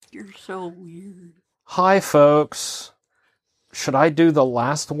You're so weird. Hi, folks. Should I do the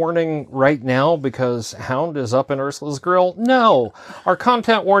last warning right now because Hound is up in Ursula's grill? No. Our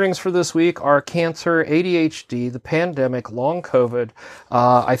content warnings for this week are cancer, ADHD, the pandemic, long COVID.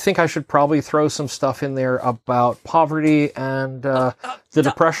 I think I should probably throw some stuff in there about poverty and the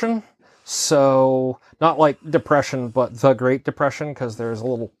Depression. So, not like depression, but the Great Depression, because there's a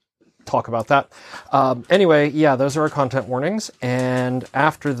little talk about that. Anyway, yeah, those are our content warnings. And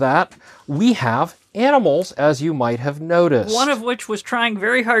after that, we have animals, as you might have noticed. One of which was trying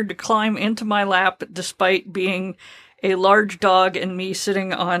very hard to climb into my lap despite being a large dog and me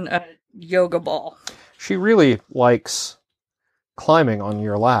sitting on a yoga ball. She really likes climbing on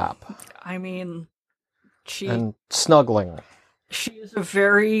your lap. I mean, and snuggling. She is a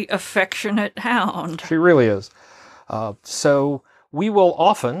very affectionate hound. She really is. So we will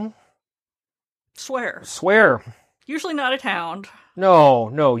often swear. Usually not at Hound.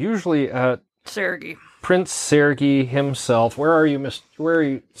 No, usually at Sergey. Prince Sergey himself. Where are you,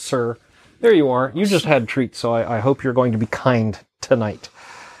 sir? There you are. You just had treats, so I hope you're going to be kind tonight.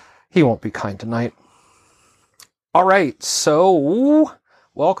 He won't be kind tonight. All right, so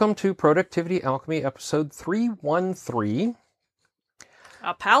welcome to Productivity Alchemy, episode 313.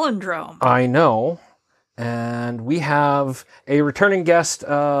 A palindrome. I know. And we have a returning guest,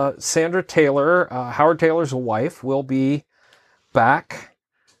 Sandra Tayler, Howard Taylor's wife, will be back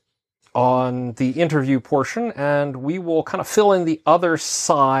on the interview portion, and we will kind of fill in the other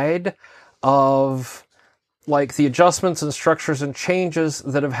side of like the adjustments and structures and changes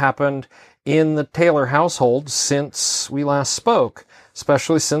that have happened in the Taylor household since we last spoke,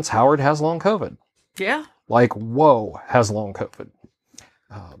 especially since Howard has long COVID. Yeah. Like, whoa, has long COVID.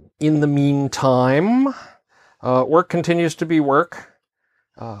 In the meantime, work continues to be work.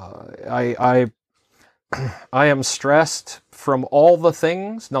 I am stressed from all the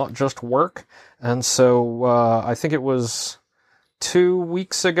things, not just work. And so I think it was 2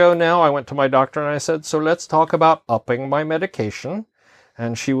 weeks ago now, I went to my doctor and I said, so let's talk about upping my medication.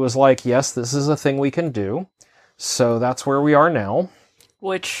 And she was like, yes, this is a thing we can do. So that's where we are now.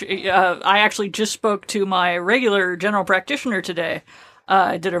 Which I actually just spoke to my regular general practitioner today.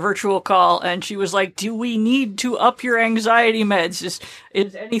 I did a virtual call, and she was like, do we need to up your anxiety meds?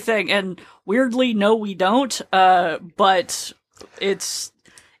 Is anything? And weirdly, no, we don't. But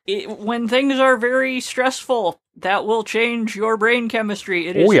when things are very stressful, that will change your brain chemistry.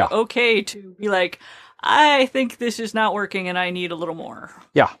 It is okay to be like, I think this is not working, and I need a little more.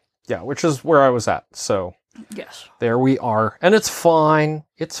 Yeah, which is where I was at. So yes, there we are. And it's fine.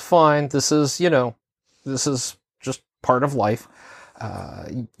 It's fine. This is just part of life.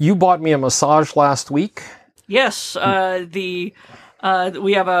 You bought me a massage last week. Yes, we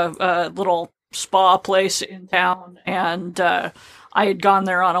have a little spa place in town, and I had gone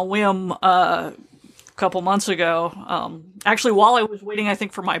there on a whim a couple months ago. Actually, while I was waiting, I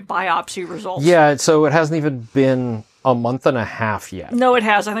think, for my biopsy results. Yeah, so it hasn't even been a month and a half yet. No, it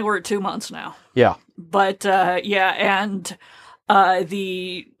has. I think we're at 2 months now. Yeah. But, and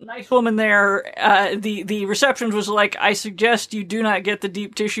the nice woman there, the reception was like, I suggest you do not get the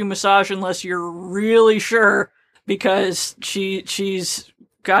deep tissue massage unless you're really sure, because she's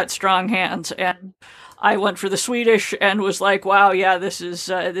got strong hands. And I went for the Swedish and was like, wow, yeah, this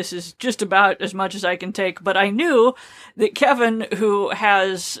is just about as much as I can take. But I knew that Kevin, who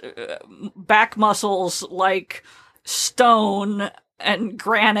has back muscles like stone and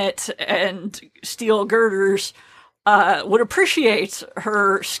granite and steel girders, would appreciate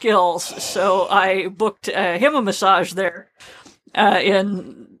her skills, so I booked him a massage there,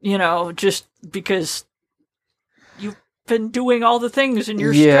 just because you've been doing all the things and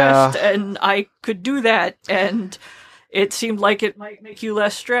you're stressed, and I could do that, and it seemed like it might make you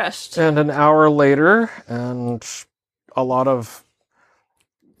less stressed. And an hour later, and a lot of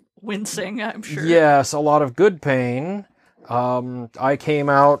wincing, I'm sure. Yes, a lot of good pain. I came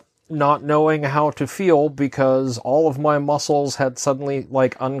out not knowing how to feel because all of my muscles had suddenly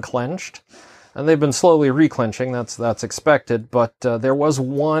unclenched, and they've been slowly reclenching. That's expected, but there was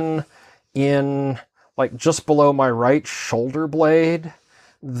one in just below my right shoulder blade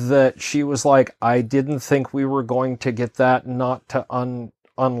that she was like, I didn't think we were going to get that not to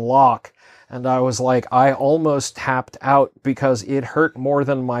unlock. And I was like, I almost tapped out because it hurt more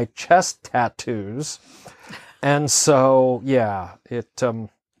than my chest tattoos. And so, yeah,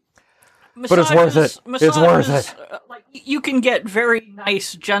 but it's worth it. It's worth it. You can get very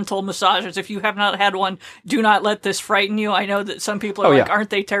nice, gentle massages. If you have not had one, do not let this frighten you. I know that some people are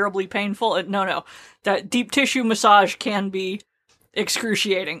aren't they terribly painful? No. That deep tissue massage can be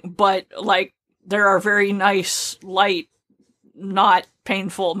excruciating, but there are very nice, light not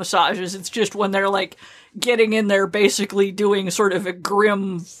painful massages. It's just when they're like getting in there, basically doing sort of a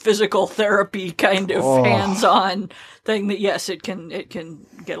grim physical therapy kind of hands-on thing. That yes, it can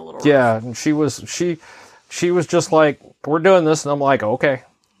get a little rough. Yeah, and she was just like, we're doing this, and I'm like, okay.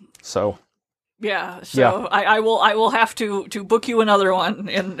 So yeah, so yeah. I will have to book you another one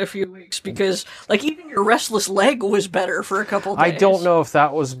in a few weeks, because like even your restless leg was better for a couple days. I don't know if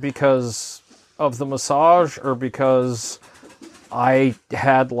that was because of the massage or because I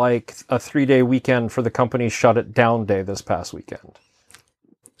had like a 3-day weekend for the company shut it down day this past weekend.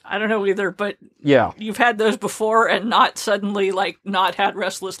 I don't know either, but yeah, you've had those before and not suddenly like not had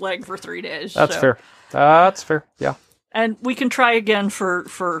restless leg for 3 days. That's fair. That's fair. Yeah. And we can try again for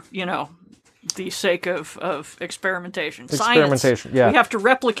the sake of experimentation. Experimentation, science. yeah. We have to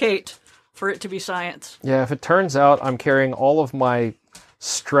replicate for it to be science. Yeah, if it turns out I'm carrying all of my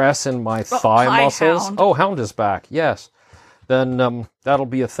stress in my thigh muscles. Hound. Oh, Hound is back. Yes. Then that'll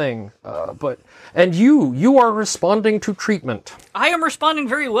be a thing. And you are responding to treatment. I am responding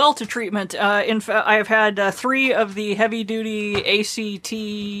very well to treatment. In fact, I have had 3 of the heavy-duty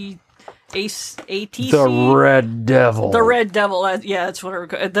ATC. The Red Devil. The Red Devil. That's what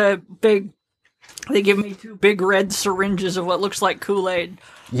the big. They give me 2 big red syringes of what looks like Kool-Aid.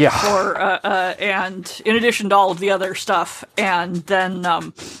 Yeah. And in addition to all of the other stuff, and then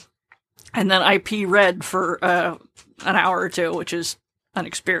I pee red for an hour or 2, which is an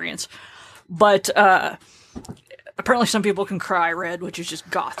experience. But apparently some people can cry red, which is just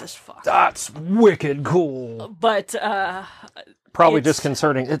goth as fuck. That's wicked cool. But probably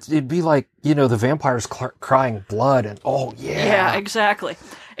disconcerting. It'd be like, the vampires crying blood, and yeah, exactly.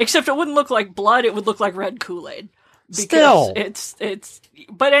 Except it wouldn't look like blood; it would look like red Kool-Aid. Still, it's.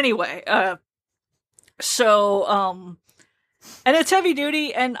 But anyway, and it's heavy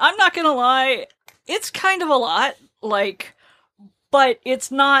duty, and I'm not gonna lie, it's kind of a lot. Like, but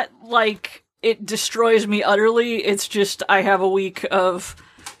it's not like it destroys me utterly. It's just I have a week of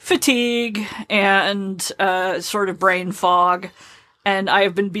fatigue and sort of brain fog, and I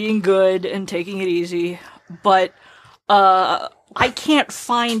have been being good and taking it easy, but I can't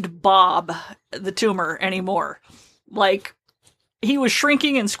find Bob, the tumor, anymore. Like, he was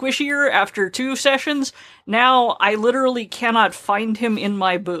shrinking and squishier after 2 sessions. Now I literally cannot find him in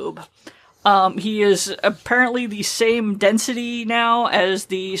my boob. He is apparently the same density now as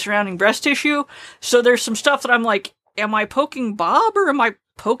the surrounding breast tissue, so there's some stuff that I'm like, am I poking Bob, or am I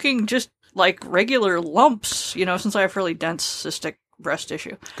poking just, like, regular lumps, since I have fairly dense cystic breast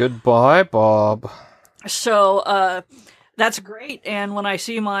tissue. Goodbye, Bob. So, that's great, and when I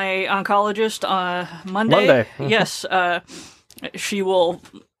see my oncologist Monday. Yes, she will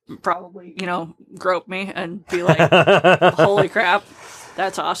probably, grope me and be like, holy crap,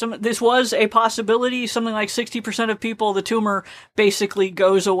 that's awesome. This was a possibility. Something like 60% of people, the tumor basically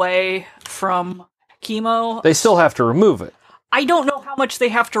goes away from chemo. They still have to remove it. I don't know how much they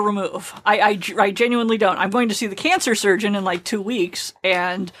have to remove. I genuinely don't. I'm going to see the cancer surgeon in like 2 weeks,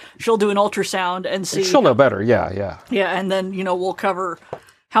 and she'll do an ultrasound and see. She'll know better, yeah. Yeah, and then, we'll cover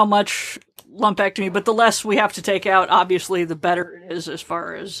how much lumpectomy, but the less we have to take out, obviously, the better it is as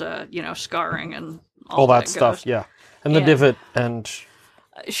far as, scarring and all that stuff, goes. yeah. And the divot, and...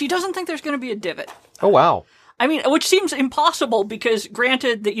 She doesn't think there's going to be a divot. Oh, wow. I mean, which seems impossible, because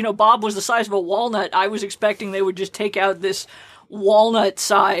granted that, Bob was the size of a walnut, I was expecting they would just take out this walnut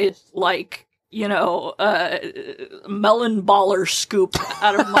size, like, melon baller scoop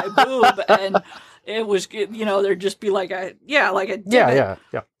out of my boob, and it was, there'd just be like a divot.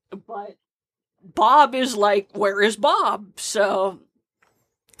 Yeah. But Bob is like, where is Bob? So,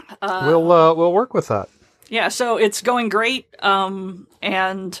 we'll work with that. Yeah, so it's going great, and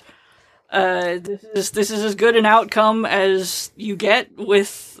this is as good an outcome as you get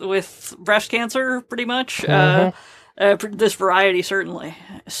with breast cancer, pretty much. This variety, certainly.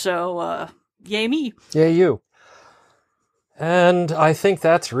 So, yay me. Yay you. And I think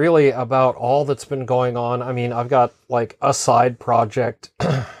that's really about all that's been going on. I mean, I've got like a side project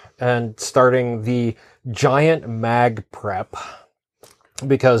and starting the giant mag prep,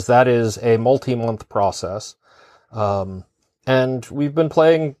 because that is a multi-month process. And we've been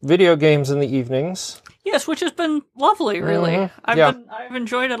playing video games in the evenings. Yes, which has been lovely, really. Mm-hmm. I've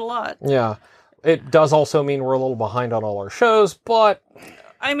enjoyed it a lot. Yeah. It does also mean we're a little behind on all our shows, but...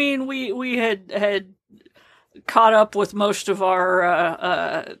 I mean, we had caught up with most of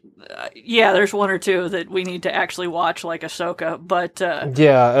our... there's 1 or 2 that we need to actually watch, like Ahsoka, but...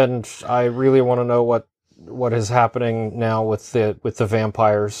 yeah, and I really want to know what is happening now with the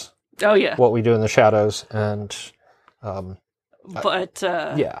vampires. Oh, yeah. What we do in the shadows, and...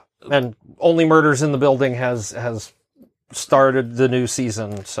 yeah. And Only Murders in the Building has started the new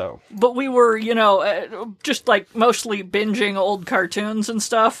season, so. But we were, just like mostly binging old cartoons and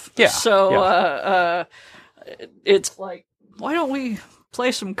stuff. Yeah. So it's like, why don't we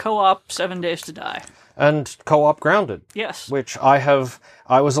play some co-op 7 Days to Die? And co-op Grounded. Yes. Which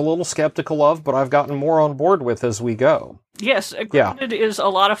I was a little skeptical of, but I've gotten more on board with as we go. Yes, Grounded is a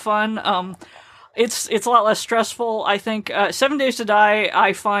lot of fun. It's a lot less stressful, I think. 7 Days to Die,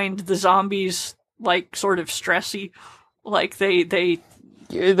 I find the zombies, like, sort of stressy. Like,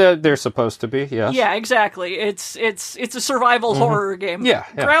 they're supposed to be, yes. Yeah, exactly. It's a survival horror game. Yeah.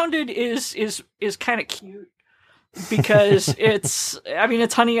 Grounded is kind of cute. Because it's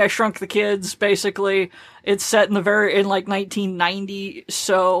Honey, I Shrunk the Kids, basically. It's set in like 1990,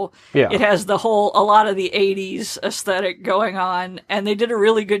 so it has a lot of the 80s aesthetic going on, and they did a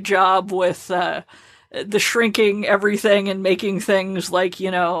really good job with the shrinking everything and making things like,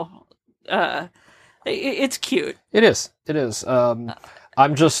 it's cute. It is. And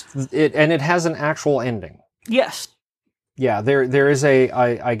it has an actual ending. Yes. Yeah, there is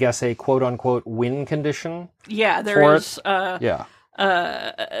I guess a quote-unquote win condition. Yeah, there is. Yeah.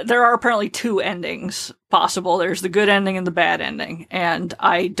 There are apparently 2 endings possible. There's the good ending and the bad ending, and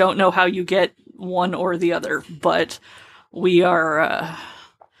I don't know how you get one or the other, but we are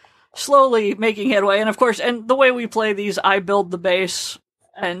slowly making headway. And of course, and the way we play these, I build the base,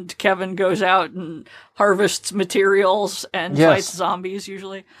 and Kevin goes out and harvests materials and fights zombies,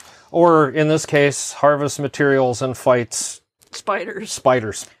 usually. Or, in this case, harvests materials and fights...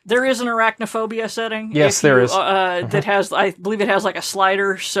 Spiders. There is an arachnophobia setting. Yes, there is. That has, I believe it has like a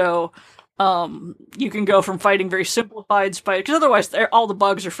slider, so you can go from fighting very simplified spiders, because otherwise all the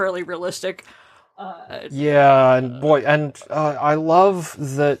bugs are fairly realistic. I love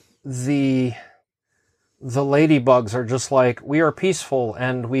that the ladybugs are just like, we are peaceful,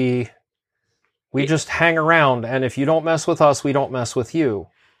 and we just hang around, and if you don't mess with us, we don't mess with you.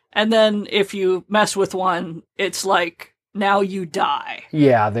 And then if you mess with one, it's like, now you die.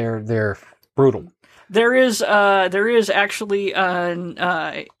 Yeah, they're brutal. There is actually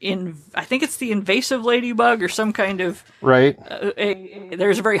I think it's the invasive ladybug or some kind of right.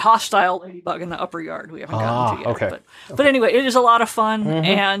 There's a very hostile ladybug in the upper yard. We haven't gotten to yet. Okay. But anyway, it is a lot of fun,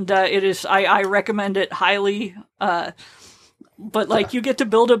 and it is. I recommend it highly. But like, you get to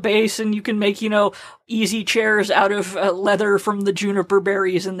build a base, and you can make easy chairs out of leather from the juniper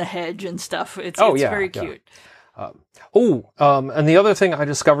berries in the hedge and stuff. It's very cute. And the other thing I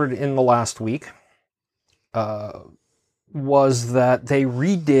discovered in the last week was that they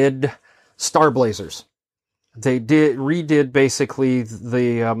redid Star Blazers. They redid basically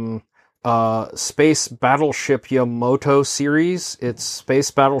the Space Battleship Yamato series. It's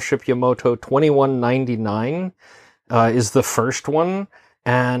Space Battleship Yamato 2199 is the first one.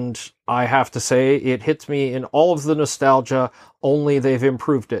 And I have to say, it hits me in all of the nostalgia, only they've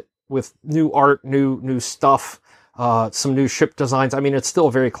improved it with new art, new stuff, some new ship designs. I mean, it's still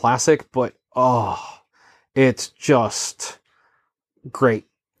very classic, but it's just great.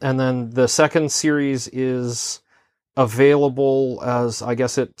 And then the second series is available as, I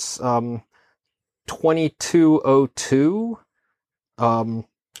guess it's 2202.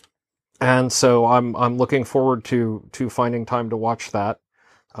 And so I'm looking forward to finding time to watch that.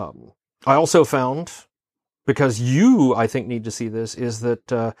 I also found, because you, I think, need to see this, is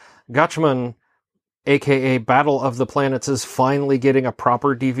that Gatchaman, aka Battle of the Planets, is finally getting a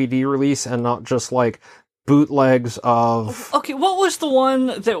proper DVD release and not just like bootlegs of... Okay, what was the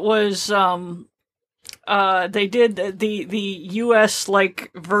one that was... they did the US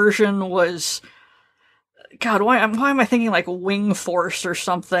version was... God, why am I thinking like Wing Force or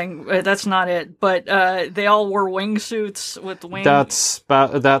something? That's not it. But they all wore wingsuits with wings. That's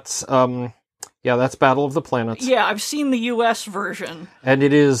Battle of the Planets. Yeah, I've seen the US version. And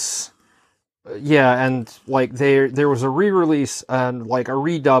it is, and like there was a re-release and like a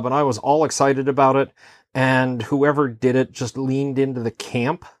redub, and I was all excited about it. And whoever did it just leaned into the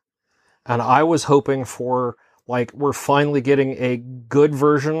camp, and I was hoping for we're finally getting a good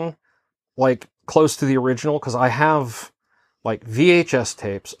version, close to the original, because I have VHS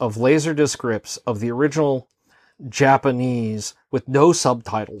tapes of Laserdisc rips of the original Japanese with no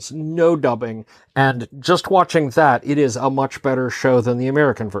subtitles, no dubbing, and just watching that, it is a much better show than the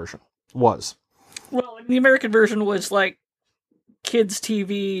American version was. Well, the American version was kids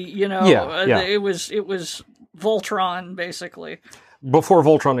TV, it was Voltron basically. Before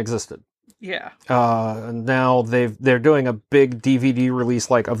Voltron existed. Yeah. And now they're doing a big DVD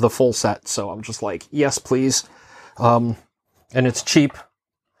release of the full set, so I'm just yes, please. And it's cheap,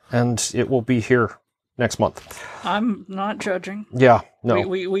 and it will be here next month. I'm not judging. Yeah, no.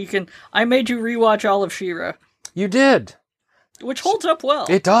 We can. I made you rewatch all of She-Ra. You did. which holds up well.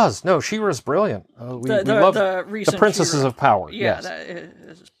 It does. No, She-Ra's brilliant. We love the recent Princesses She-Ra. of Power. Yeah, yes. that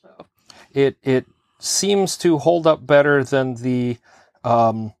is so. It seems to hold up better than the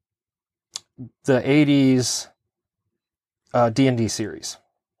 80s D&D series.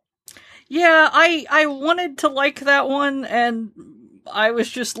 Yeah, I wanted to like that one, and I was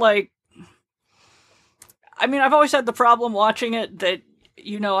just like, I mean, I've always had the problem watching it that,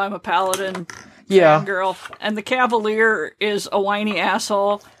 I'm a paladin girl, and the Cavalier is a whiny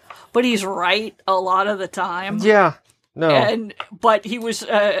asshole, but he's right a lot of the time. Yeah. No. But he was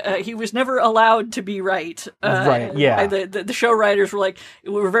never allowed to be right. Right. Yeah. The show writers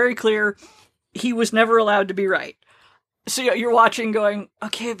were very clear. He was never allowed to be right. So you're watching, going,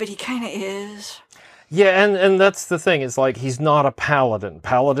 okay, but he kind of is. Yeah, and that's the thing. It's like he's not a paladin.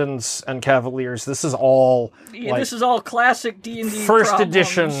 Paladins and cavaliers. This is all. This is all classic D&D first problems.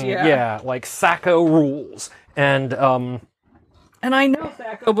 edition. Yeah, like THAC0 rules and. And I know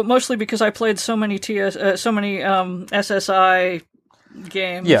THAC0, but mostly because I played so many SSI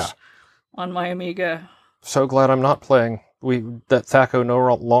games on my Amiga. So glad I'm not playing. That THAC0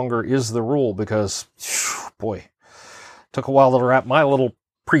 no longer is the rule because, boy, took a while to wrap my little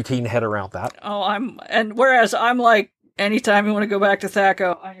preteen head around that. Whereas I'm like, anytime you want to go back to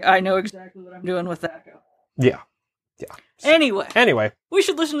THAC0, I know exactly what I'm doing with THAC0. Yeah. Anyway, we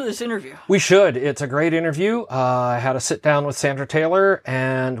should listen to this interview. We should. It's a great interview. I had a sit down with Sandra Tayler,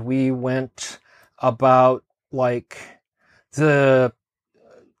 and we went about the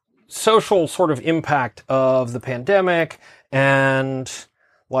social sort of impact of the pandemic and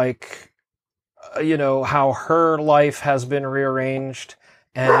how her life has been rearranged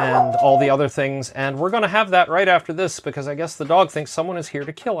and all the other things. And we're going to have that right after this because I guess the dog thinks someone is here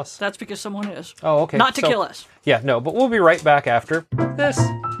to kill us. That's because someone is. Oh, okay. Not to kill us. Yeah, no, but we'll be right back after this.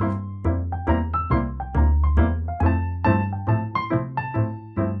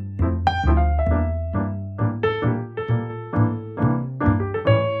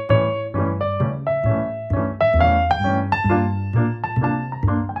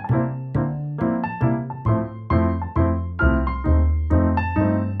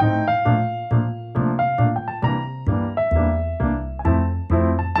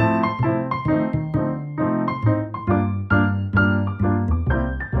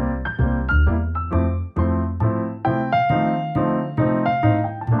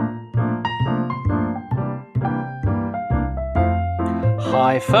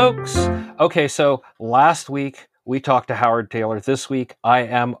 Hi, folks. Okay, so last week we talked to Howard Tayler. This week I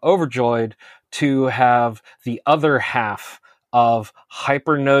am overjoyed to have the other half of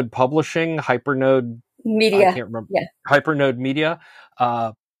Hypernode Publishing, Hypernode Media. I can't remember. Yeah. Hypernode Media.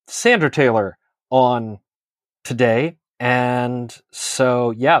 Sandra Tayler on today. And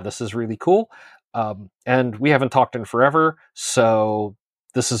so, this is really cool. And we haven't talked in forever, so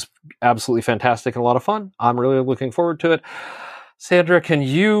this is absolutely fantastic and a lot of fun. I'm really looking forward to it. Sandra, can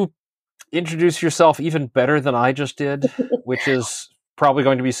you introduce yourself even better than I just did, which is probably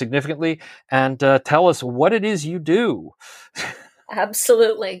going to be significantly, and tell us what it is you do?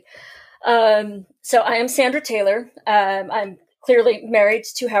 Absolutely. So I am Sandra Tayler. I'm clearly married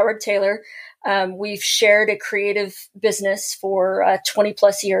to Howard Tayler. We've shared a creative business for 20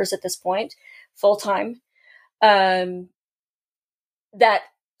 plus years at this point, full time. That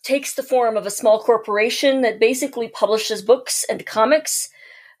takes the form of a small corporation that basically publishes books and comics.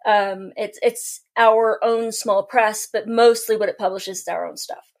 It's our own small press, but mostly what it publishes is our own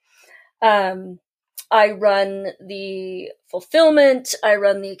stuff. I run the fulfillment, I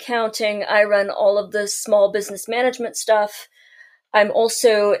run the accounting, I run all of the small business management stuff. I'm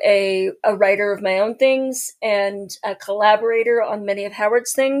also a writer of my own things and a collaborator on many of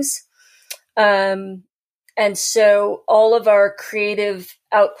Howard's things. And so all of our creative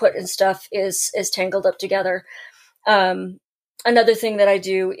output and stuff is tangled up together. Another thing that I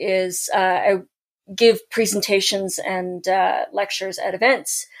do is I give presentations and lectures at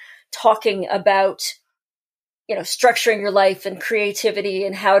events talking about, structuring your life and creativity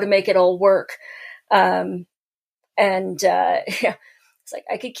and how to make it all work. It's like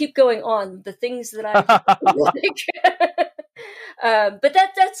I could keep going on the things that I like. But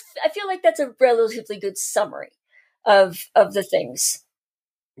that's I feel like that's a relatively good summary of the things.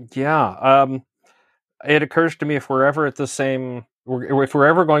 Yeah. It occurs to me if we're ever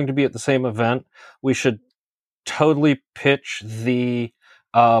going to be at the same event, we should totally pitch the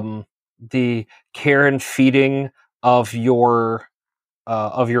care and feeding of your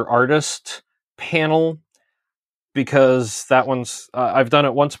artist panel, because that one's I've done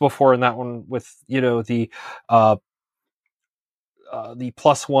it once before, and that one with the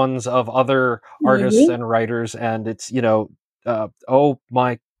plus ones of other artists and writers, and it's oh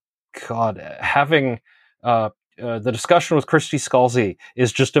my God, having the discussion with Christy Scalzi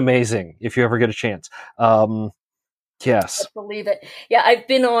is just amazing. If you ever get a chance, yes, I believe it. Yeah, I've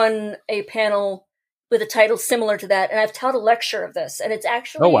been on a panel with a title similar to that, and I've taught a lecture of this, and it's oh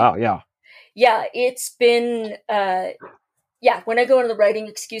actually, wow, yeah, yeah, it's been, yeah, when I go on the writing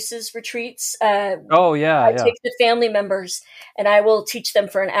excuses retreats, oh yeah, I yeah, take the family members and I will teach them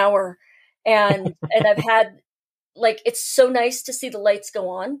for an hour, and I've had, like, it's so nice to see the lights go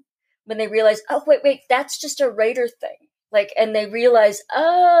on when they realize, oh wait, that's just a writer thing, like, and they realize,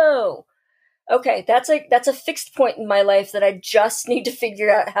 oh, okay, that's a fixed point in my life that I just need to figure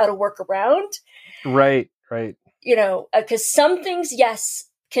out how to work around. right, right. You know, because some things, yes,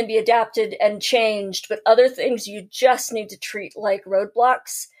 can be adapted and changed, but other things you just need to treat like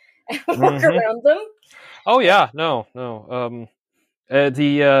roadblocks and work Mm-hmm. around them. Oh yeah, no, no.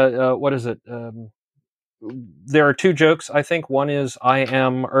 What is it? There are two jokes. I think one is I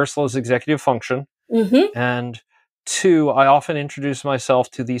am Ursula's executive function, Mm-hmm. and two, I often introduce myself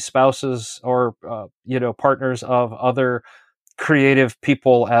to the spouses or partners of other creative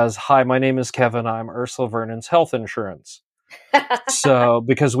people as, "Hi, my name is Kevin. I'm Ursula Vernon's health insurance." So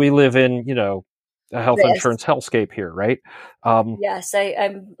because we live in a health Yes. insurance hellscape here, right? Yes,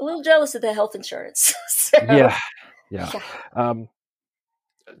 I'm a little jealous of the health insurance. So, Yeah, yeah. yeah. Um,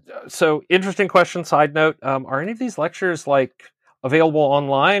 so interesting question. Side note: are any of these lectures available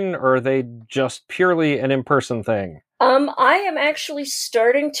online, or are they just purely an in-person thing? I am actually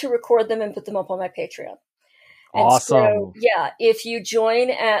starting to record them and put them up on my Patreon. And so, Awesome. yeah, if you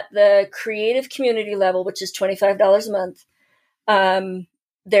join at the creative community level, which is $25 a month,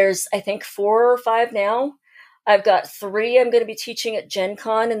 there's, I think, 4 or 5 now. I've got 3 I'm going to be teaching at Gen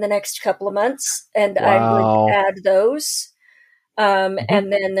Con in the next couple of months, and I'm going to Wow. add those. Mhm.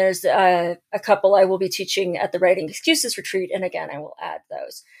 And then there's a couple I will be teaching at the Writing Excuses Retreat, and again, I will add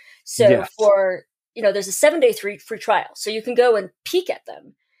those. So Yes. for, there's a 7-day free trial, so you can go and peek at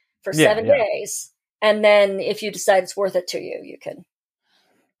them for Yeah, 7 yeah. days, and then if you decide it's worth it to you, you can.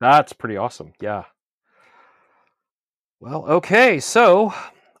 That's pretty awesome. Yeah. Well, okay. So,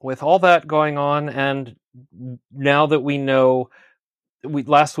 with all that going on, and now that we know,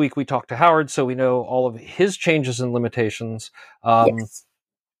 last week we talked to Howard, so we know all of his changes and limitations. Yes.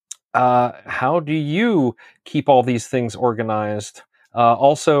 How do you keep all these things organized?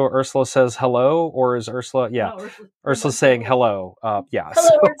 Also, Ursula says hello, or is Ursula? Yeah, No, Ursula's saying hello. Yeah. Hello,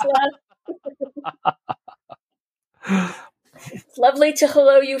 So, Ursula. It's lovely to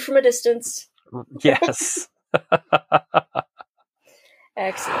hello you from a distance. yes.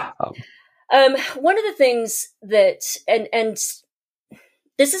 Excellent. Um, One of the things that, and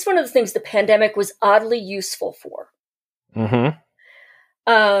this is one of the things the pandemic was oddly useful for,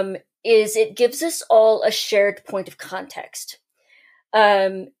 mm-hmm. is it gives us all a shared point of context.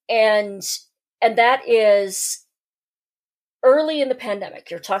 And that is early in the pandemic.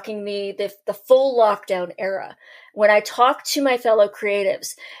 You're talking the full lockdown era. When I talked to my fellow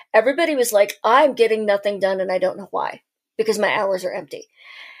creatives, everybody was like, I'm getting nothing done and I don't know why, because my hours are empty.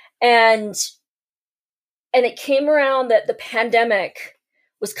 And it came around that the pandemic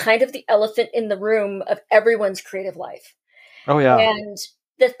was kind of the elephant in the room of everyone's creative life. Oh yeah. And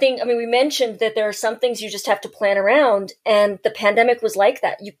the thing, I mean, we mentioned that there are some things you just have to plan around, and the pandemic was like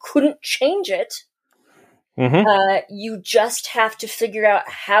that. You couldn't change it. Mm-hmm. You just have to figure out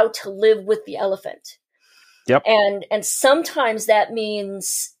how to live with the elephant. Yep. And sometimes that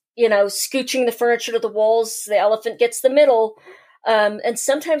means, scooching the furniture to the walls, the elephant gets the middle. And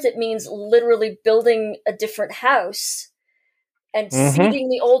sometimes it means literally building a different house and Mm-hmm. ceding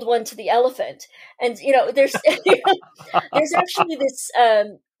the old one to the elephant. And there's there's actually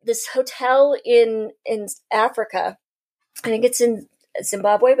this hotel in Africa. I think it's in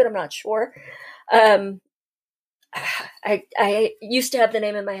Zimbabwe, but I'm not sure. I used to have the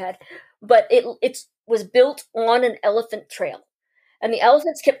name in my head, but it was built on an elephant trail, and the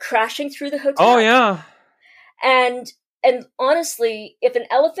elephants kept crashing through the hotel. Oh yeah. And honestly, if an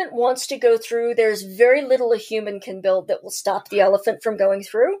elephant wants to go through, there's very little a human can build that will stop the elephant from going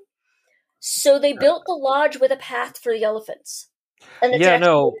through. So they built the lodge with a path for the elephants. And it's Yeah. actually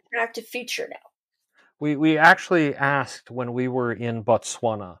No. an attractive feature now. We actually asked when we were in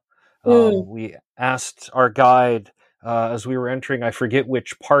Botswana. Mm. We asked our guide as we were entering. I forget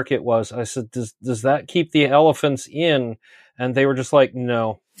which park it was. I said, "Does that keep the elephants in?" And they were just like,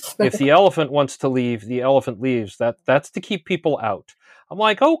 "No. If the elephant wants to leave, the elephant leaves. That's to keep people out." I'm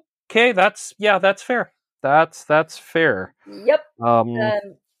like, "Okay, that's fair. That's fair." Yep. Um,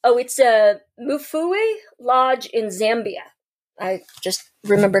 It's a Mufue Lodge in Zambia. I just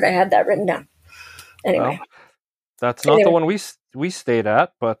remembered I had that written down. well, Anyway. That's not the Anyway, one we stayed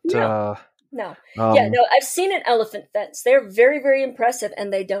at, but no. Yeah, no, I've seen an elephant fence. They're very, very impressive,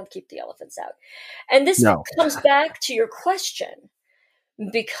 and they don't keep the elephants out. And this no. comes back to your question,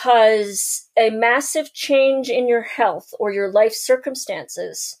 because a massive change in your health or your life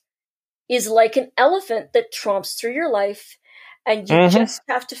circumstances is like an elephant that tromps through your life, and you just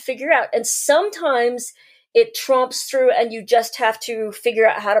have to figure out. And sometimes it tromps through and you just have to figure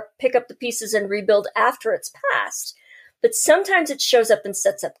out how to pick up the pieces and rebuild after it's passed. But sometimes it shows up and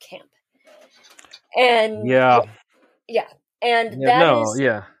sets up camp. And Yeah. And Yeah, that no, is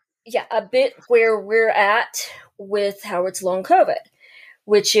yeah. a bit where we're at with Howard's long COVID,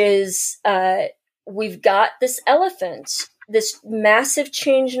 which is we've got this elephant, this massive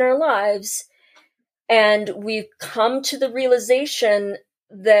change in our lives, and we've come to the realization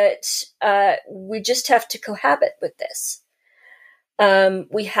that we just have to cohabit with this.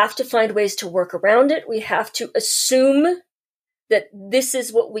 We have to find ways to work around it. We have to assume that this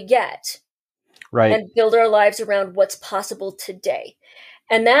is what we get, Right. and build our lives around what's possible today.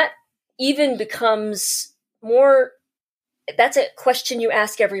 And that even becomes more, that's a question you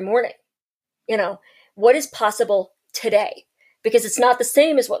ask every morning. You know, what is possible today? Because it's not the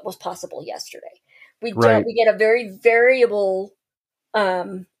same as what was possible yesterday. We get a very variable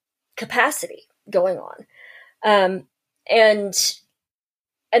capacity going on. And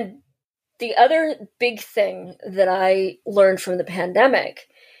the other big thing that I learned from the pandemic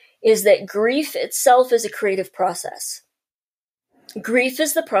is that grief itself is a creative process. Grief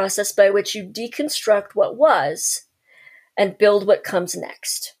is the process by which you deconstruct what was and build what comes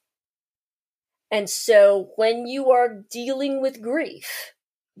next. And so when you are dealing with grief,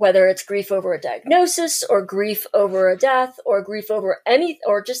 whether it's grief over a diagnosis or grief over a death or grief over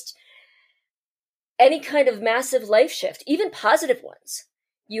just any kind of massive life shift, even positive ones,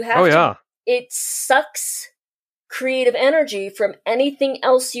 you have it sucks creative energy from anything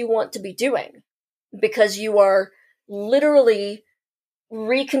else you want to be doing, because you are literally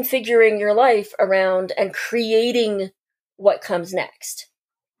reconfiguring your life around and creating what comes next.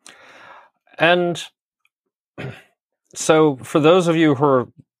 And so for those of you who are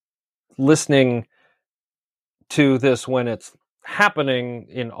listening to this when it's happening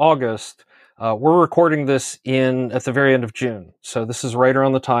in August, we're recording this at the very end of June. So this is right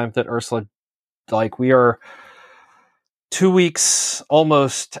around the time that Ursula, we are 2 weeks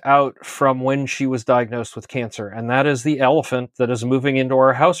almost out from when she was diagnosed with cancer. And that is the elephant that is moving into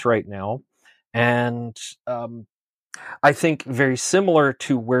our house right now. And I think very similar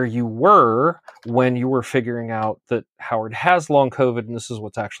to where you were when you were figuring out that Howard has long COVID and this is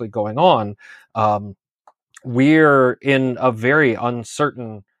what's actually going on. We're in a very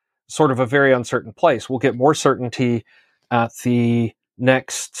uncertain place. We'll get more certainty at the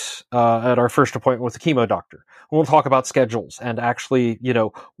next, at our first appointment with the chemo doctor. We'll talk about schedules and actually,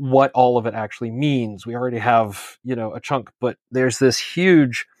 what all of it actually means. We already have, a chunk, but there's this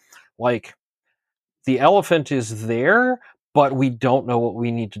huge, the elephant is there, but we don't know what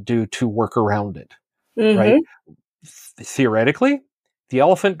we need to do to work around it, right? Theoretically, the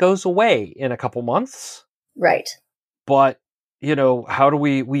elephant goes away in a couple months. Right. But, how do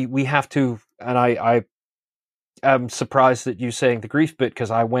we have to, and I am surprised that you saying the grief bit,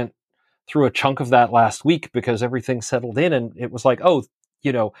 because I went through a chunk of that last week because everything settled in and it was like, oh,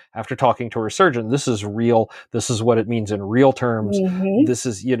 after talking to her surgeon, this is real. This is what it means in real terms. This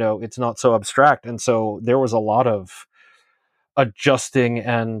is, it's not so abstract. And so there was a lot of adjusting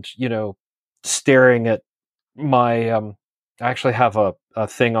and, staring at my, I actually have a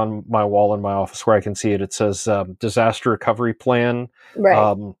thing on my wall in my office where I can see it. It says, disaster recovery plan,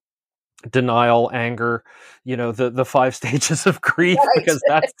 denial, anger, the 5 stages of grief, because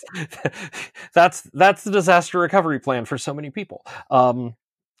that's the disaster recovery plan for so many people.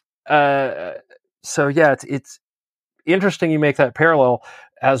 So yeah, it's interesting you make that parallel,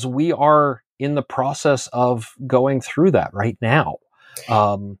 as we are in the process of going through that right now.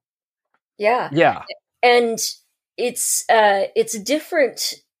 Yeah. And it's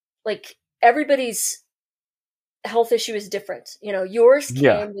different. Like, everybody's health issue is different. Yours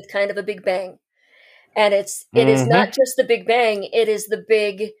came with kind of a big bang, and it is not just the big bang. It is the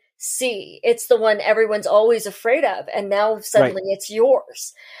big C. It's the one everyone's always afraid of. And now suddenly it's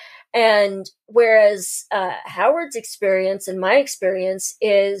yours. And whereas Howard's experience and my experience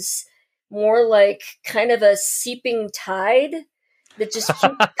is more like kind of a seeping tide that just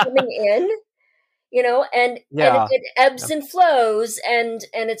keeps coming in, and it ebbs and flows, and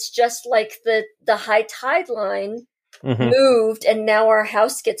it's just like the high tide line moved, and now our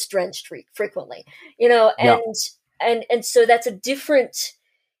house gets drenched frequently, and so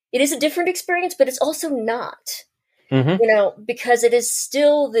it is a different experience, but it's also not. Mm-hmm. Because it is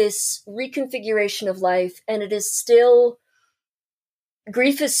still this reconfiguration of life, and it is still,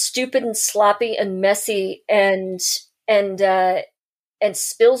 grief is stupid and sloppy and messy and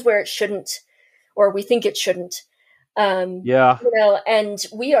spills where it shouldn't, or we think it shouldn't. Yeah. And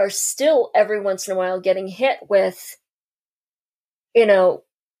we are still every once in a while getting hit with,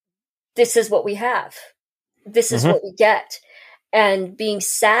 this is what we have. This is Mm-hmm. what we get. And being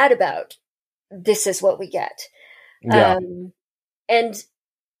sad about, this is what we get. Yeah. And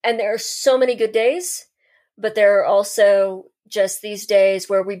there are so many good days, but there are also just these days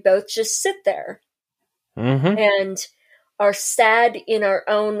where we both just sit there Mm-hmm. and are sad in our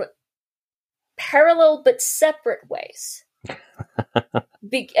own parallel but separate ways.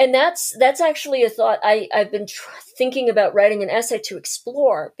 And that's actually a thought I've been thinking about writing an essay to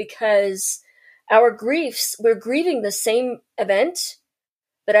explore, because our griefs, we're grieving the same event,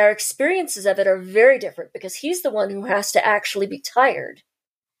 but our experiences of it are very different, because he's the one who has to actually be tired.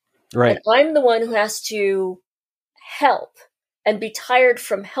 Right. And I'm the one who has to help and be tired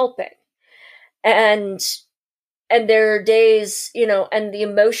from helping. And there are days, and the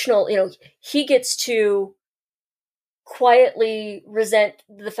emotional, he gets to quietly resent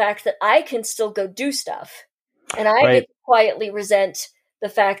the fact that I can still go do stuff. And I Right. get to quietly resent the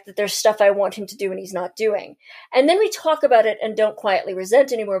fact that there's stuff I want him to do and he's not doing. And then we talk about it and don't quietly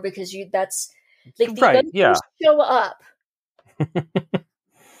resent anymore, because that's like the Right. Yeah. emotions show up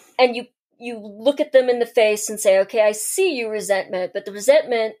and you look at them in the face and say, okay, I see you resentment, but the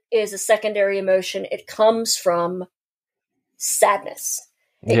resentment is a secondary emotion. It comes from sadness.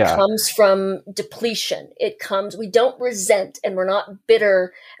 It comes from depletion. We don't resent, and we're not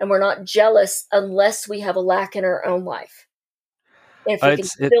bitter, and we're not jealous unless we have a lack in our own life. And if we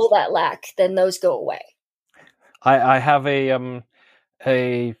can fill that lack, then those go away. I have a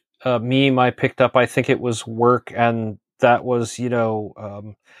meme I picked up. I think it was work, and that was,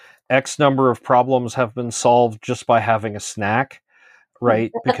 X number of problems have been solved just by having a snack,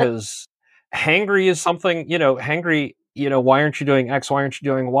 right? Because hangry is something, hangry, why aren't you doing X? Why aren't you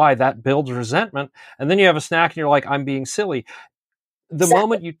doing Y? That builds resentment. And then you have a snack and you're like, I'm being silly. The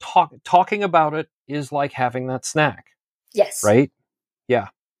moment you talking about it is like having that snack. Yes. Right? Yeah.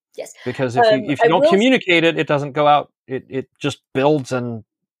 Yes. Because if you don't communicate it, it doesn't go out. It just builds, and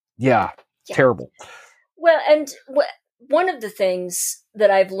terrible. Well, and one of the things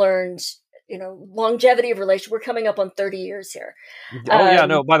that I've learned, longevity of relation, we're coming up on 30 years here.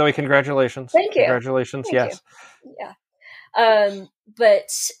 No, by the way, congratulations. Thank you. Congratulations. Thank yes. You. Yeah.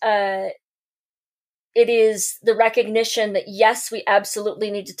 But it is the recognition that, yes, we absolutely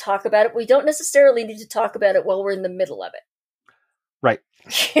need to talk about it. We don't necessarily need to talk about it while we're in the middle of it. Right.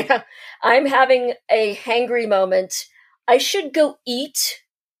 Yeah. I'm having a hangry moment. I should go eat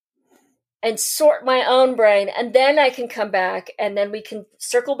and sort my own brain, and then I can come back, and then we can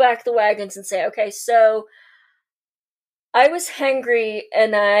circle back the wagons and say, okay, so I was hangry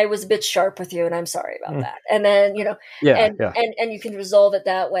and I was a bit sharp with you, and I'm sorry about that. And then, and you can resolve it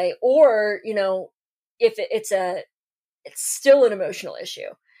that way. Or, if it's still an emotional issue,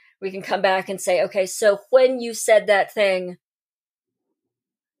 we can come back and say, okay, so when you said that thing,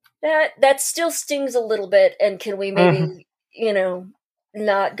 that still stings a little bit, and can we maybe,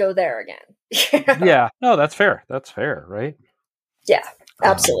 not go there again? Yeah, no, that's fair. That's fair, right? Yeah,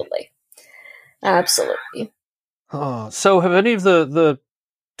 absolutely. Absolutely. So have any of the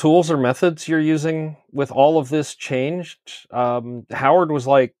tools or methods you're using with all of this changed? Howard was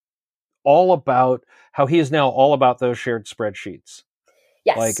like all about how he is now all about those shared spreadsheets.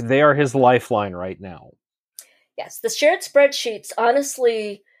 Yes. Like they are his lifeline right now. Yes. The shared spreadsheets,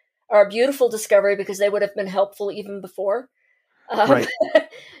 honestly, are a beautiful discovery, because they would have been helpful even before. Right.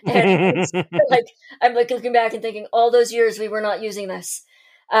 And I'm looking back and thinking, all those years we were not using this,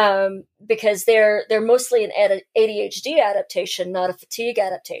 because they're mostly an ADHD adaptation, not a fatigue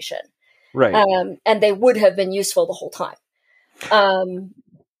adaptation. Right. And they would have been useful the whole time.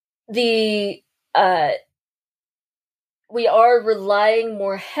 We are relying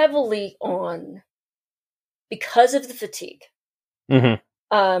more heavily on, because of the fatigue,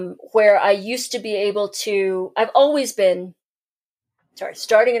 where I used to be able to, I've always been,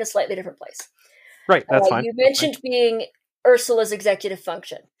 starting in a slightly different place. Right, that's fine. You mentioned being Ursula's executive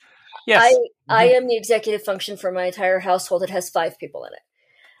function. Yes. I am the executive function for my entire household. It has 5 people in it.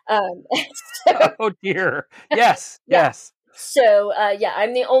 Oh dear. Yes. Yeah. Yes. So,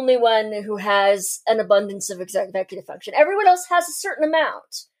 I'm the only one who has an abundance of executive function. Everyone else has a certain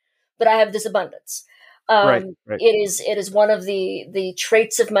amount, but I have this abundance. Right. It is one of the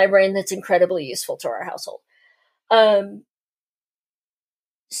traits of my brain that's incredibly useful to our household.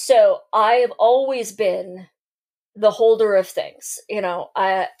 So I have always been the holder of things.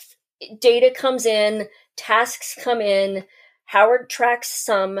 Data comes in, tasks come in, Howard tracks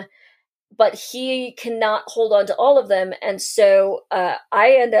some, but he cannot hold on to all of them. And so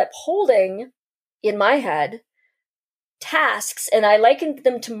I end up holding, in my head, tasks, and I likened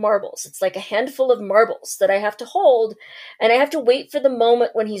them to marbles. It's like a handful of marbles that I have to hold, and I have to wait for the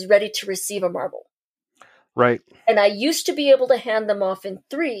moment when he's ready to receive a marble. Right. And I used to be able to hand them off in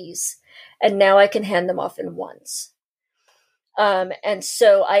threes, and now I can hand them off in ones. And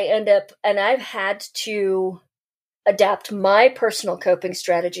so I end up, and I've had to adapt my personal coping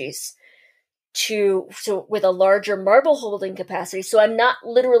strategies with a larger marble holding capacity. So I'm not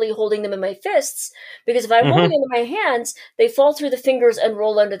literally holding them in my fists, because if I'm holding them in my hands, they fall through the fingers and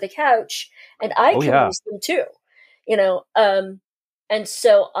roll under the couch, and I can lose them too. And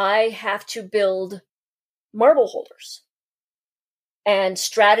so I have to build marble holders and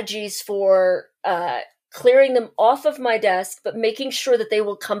strategies for clearing them off of my desk, but making sure that they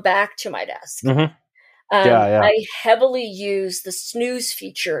will come back to my desk. I heavily use the snooze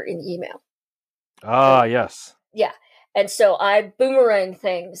feature in email. Yes. Yeah. And so I boomerang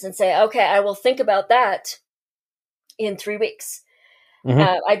things and say, okay, I will think about that in 3 weeks.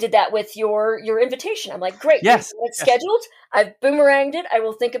 I did that with your invitation. I'm like, great. Yes. It's scheduled. I've boomeranged it. I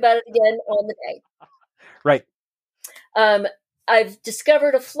will think about it again on the day. Right. I've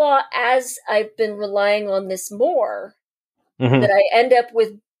discovered a flaw as I've been relying on this more, that I end up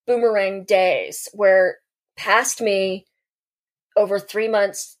with boomerang days where past me over 3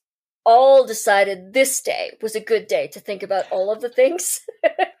 months all decided this day was a good day to think about all of the things.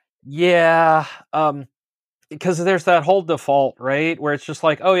 Yeah. Because there's that whole default, right? Where it's just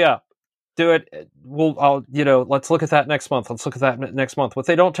like, oh yeah, do it. Let's look at that next month. Let's look at that next month. What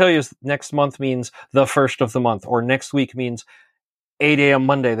they don't tell you is next month means the first of the month, or next week means 8 a.m.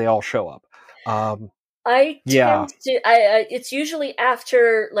 Monday, they all show up. It's usually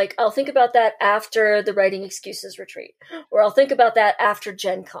after, like, I'll think about that after the writing excuses retreat, or I'll think about that after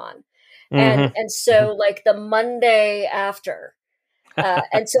Gen Con. And so like the Monday after.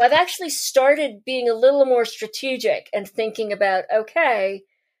 And so I've actually started being a little more strategic and thinking about, okay,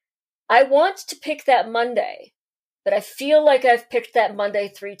 I want to pick that Monday, but I feel like I've picked that Monday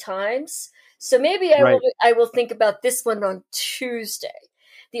 3 times. So maybe I will think about this one on Tuesday.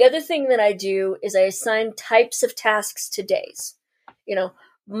 The other thing that I do is I assign types of tasks to days.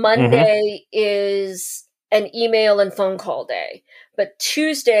 Monday is an email and phone call day, but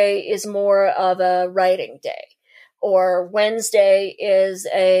Tuesday is more of a writing day, or Wednesday is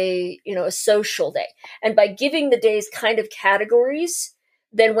a social day. And by giving the days kind of categories,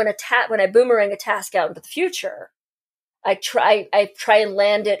 then when I boomerang a task out into the future, I try and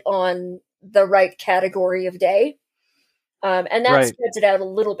land it on the right category of day. And that spreads it out a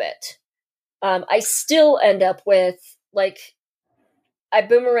little bit. I still end up with, like, I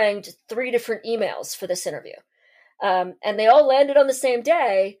boomeranged 3 different emails for this interview. And they all landed on the same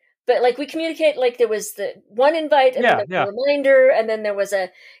day, but like we communicate, like there was the one invite and then a reminder, and then there was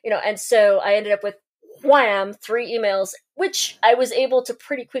and so I ended up with 3 emails, which I was able to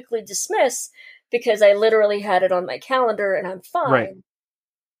pretty quickly dismiss because I literally had it on my calendar and I'm fine. Right.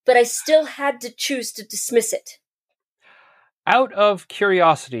 But I still had to choose to dismiss it. Out of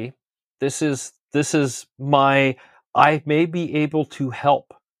curiosity, this is my I may be able to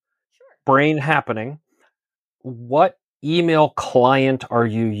help brain happening. What email client are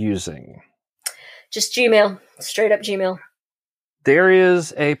you using? Just Gmail, straight up Gmail. There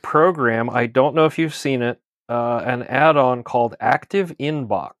is a program, I don't know if you've seen it, an add-on called Active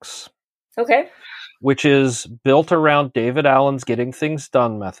Inbox. Okay. Which is built around David Allen's Getting Things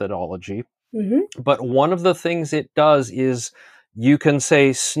Done methodology. But one of the things it does is you can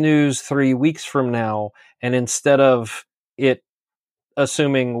say snooze 3 weeks from now, and instead of it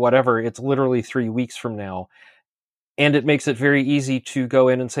assuming whatever, it's literally 3 weeks from now. And it makes it very easy to go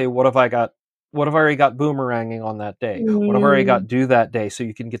in and say, what have I already got boomeranging on that day? What have I already got due that day? So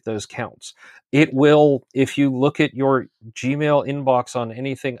you can get those counts. It will, if you look at your Gmail inbox on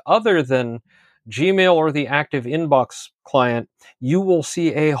anything other than Gmail or the Active Inbox client, you will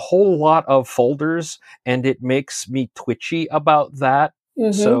see a whole lot of folders, and it makes me twitchy about that.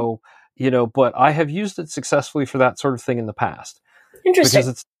 So, but I have used it successfully for that sort of thing in the past. Interesting.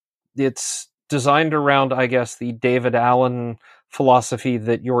 Because it's designed around, I guess, the David Allen philosophy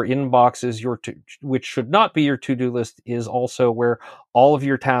that your inbox is which should not be your to-do list, is also where all of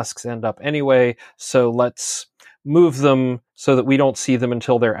your tasks end up anyway. So let's move them so that we don't see them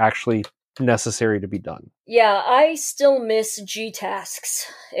until they're actually necessary to be done. Yeah, I still miss G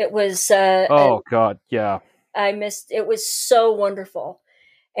tasks. It was God, yeah. I missed it. Was so wonderful.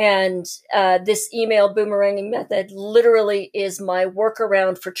 And this email boomeranging method literally is my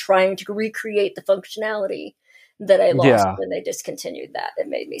workaround for trying to recreate the functionality that I lost Yeah. when they discontinued that. It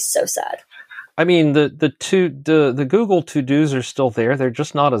made me so sad. I mean, the Google to-dos are still there. They're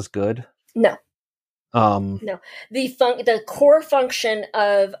just not as good. No. Um, No, the core function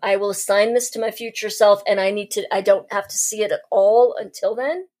of I will assign this to my future self, and I don't have to see it at all until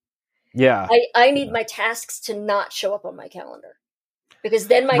then. yeah. I need my tasks to not show up on my calendar, because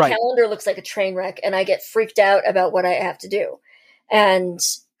then my Right. calendar looks like a train wreck, and I get freaked out about what I have to do. And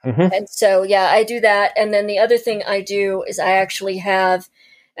so yeah, I do that. And then the other thing I do is I actually have,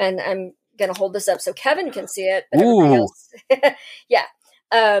 and I'm gonna hold this up so Kevin can see it, but everybody Ooh. else, yeah.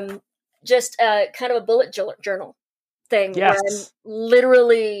 Just kind of a bullet journal thing where I'm Yes.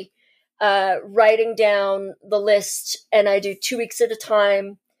 literally writing down the list, and I do 2 weeks at a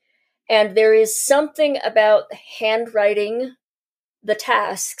time. And there is something about handwriting the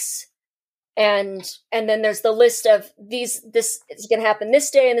tasks, and then there's the list of this is going to happen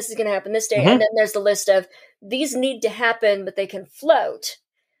this day, and this is going to happen this day, and then there's the list of these need to happen, but they can float.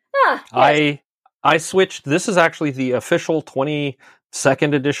 Yes. I switched. This is actually the official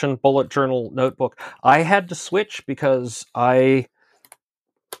 22nd edition bullet journal notebook. I had to switch because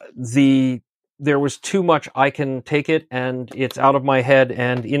there was too much. I can take it and it's out of my head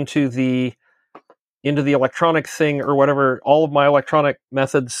and into the electronic thing or whatever. All of my electronic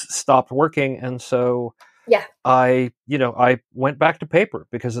methods stopped working, and so Yeah. I went back to paper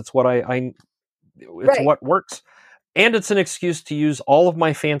because it's what it's what works. And it's an excuse to use all of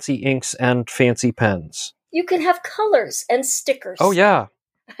my fancy inks and fancy pens. You can have colors and stickers. Oh, yeah.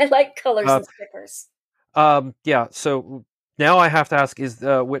 I like colors and stickers. Yeah, so now I have to ask,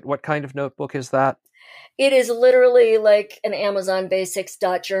 what kind of notebook is that? It is literally like an Amazon Basics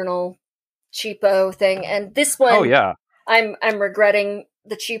 .journal cheapo thing. And this one, oh, yeah. I'm regretting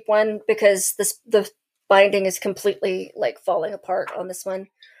the cheap one because the binding is completely like falling apart on this one.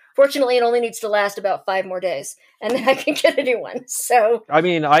 Fortunately, it only needs to last about 5 more days, and then I can get a new one. So, I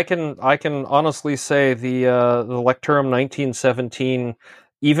mean, I can honestly say the Lecturum 1917,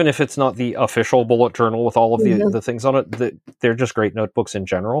 even if it's not the official bullet journal with all of the things on it, they're just great notebooks in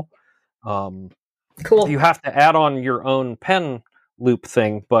general. Cool. You have to add on your own pen loop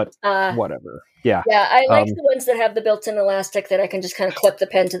thing, but whatever. Yeah. Yeah, I like the ones that have the built-in elastic that I can just kind of clip the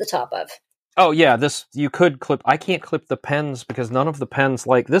pen to the top of. Oh yeah, you could clip. I can't clip the pens because none of the pens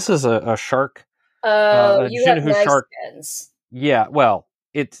this is a shark. You have nice shark pens. Yeah, well,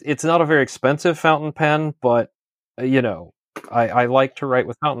 it's not a very expensive fountain pen, but I like to write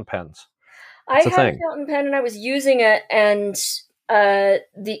with fountain pens. I had a fountain pen and I was using it, and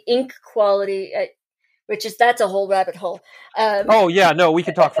the ink quality, that's a whole rabbit hole. Oh yeah, no, we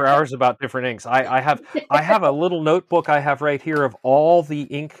could talk for hours about different inks. I have a little notebook I have right here of all the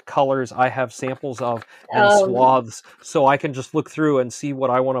ink colors I have samples of and swaths, so I can just look through and see what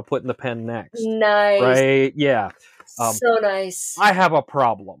I want to put in the pen next. Nice, right? Yeah, so nice. I have a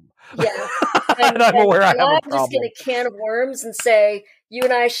problem. Yeah, and I'm aware I have a problem. I'm just going to can of worms and say you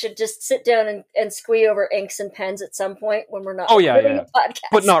and I should just sit down and squee over inks and pens at some point when we're not. Oh yeah, a podcast.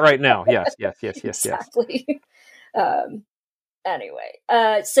 But not right now. Yes. Exactly.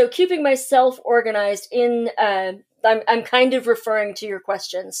 Anyway, so keeping myself organized in, I'm kind of referring to your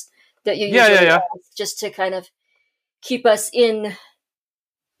questions that you usually ask, just to kind of keep us in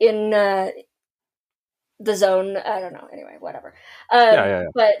the zone. I don't know. Anyway, whatever.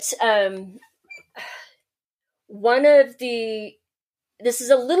 But this is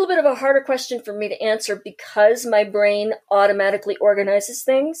a little bit of a harder question for me to answer because my brain automatically organizes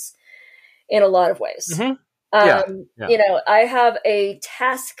things in a lot of ways. Mm-hmm. I have a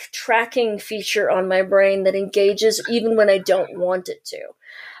task tracking feature on my brain that engages even when I don't want it to.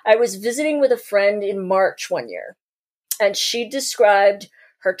 I was visiting with a friend in March one year, and she described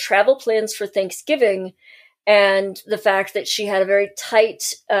her travel plans for Thanksgiving and the fact that she had a very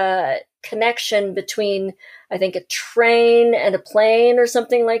tight connection between, I think, a train and a plane or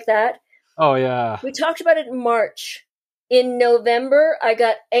something like that. Oh, yeah. We talked about it in March. In November, I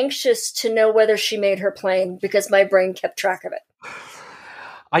got anxious to know whether she made her plane because my brain kept track of it.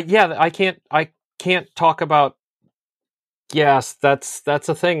 I can't talk about. Yes, that's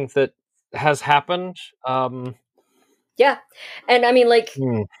a thing that has happened. Yeah, and I mean,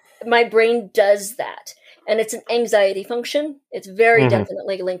 my brain does that, and it's an anxiety function. It's very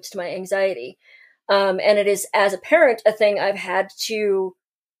definitely linked to my anxiety, and it is, as a parent, a thing I've had to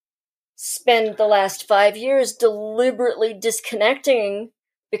spend the last 5 years deliberately disconnecting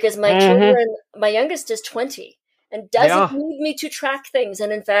because my children, my youngest is 20 and doesn't need me to track things.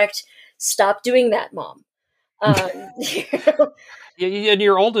 And in fact, stop doing that, Mom. You know? And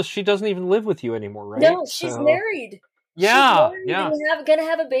your oldest, she doesn't even live with you anymore, right? No, she's So married. yeah, She's yeah. married and gonna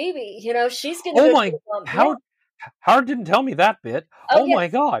have a baby. You know, she's gonna Oh go to my, the mom. Yeah. how Howard didn't tell me that bit. Oh Oh yes, my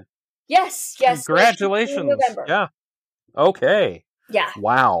God! yes. No, she's due in Congratulations. November. Yeah. Okay. Yeah,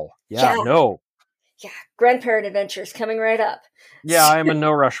 Wow. Yeah. yeah, No. yeah. Grandparent adventures coming right up. Yeah, I'm in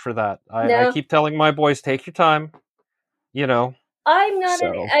no rush for that. I No, keep telling my boys, take your time. You know. I'm not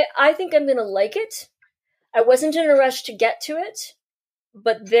in. So I think I'm gonna like it. I wasn't in a rush to get to it,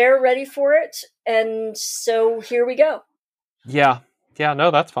 but they're ready for it, and so here we go. yeah, yeah.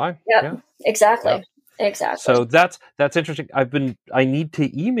 No, that's fine. Yep, Yeah, yeah. exactly, exactly. So that's interesting. I need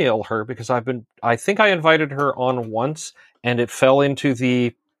to email her because I think I invited her on once and it fell into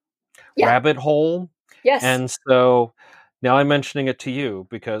the Yeah. rabbit hole. Yes. And so now I'm mentioning it to you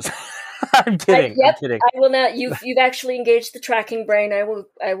because I'm kidding. I'm Yep. kidding. I will not. You've actually engaged the tracking brain. I will.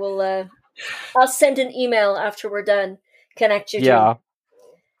 I'll send an email after we're done. Connect you to. Yeah.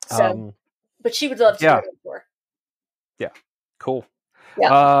 So, but she would love to do Yeah. it for. Yeah. Cool.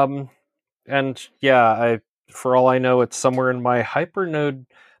 Yeah. And yeah, for all I know, it's somewhere in my hypernode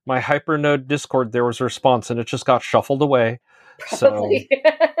Discord. There was a response, and it just got shuffled away. Probably.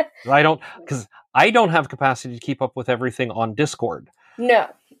 So I don't have capacity to keep up with everything on Discord. No.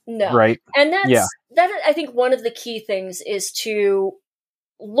 Right. And Yeah. that I think one of the key things is to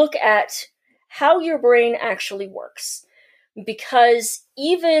look at how your brain actually works, because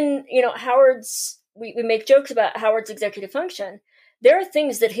even we make jokes about Howard's executive function. There are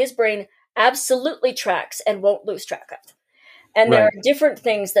things that his brain absolutely tracks and won't lose track of. And there are different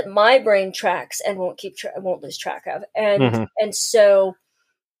things that my brain tracks and won't lose track of. And so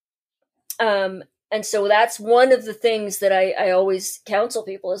that's one of the things that I always counsel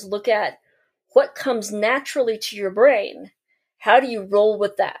people is look at what comes naturally to your brain. How do you roll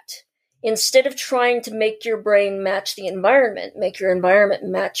with that? Instead of trying to make your brain match the environment, make your environment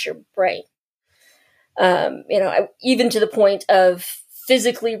match your brain. Even to the point of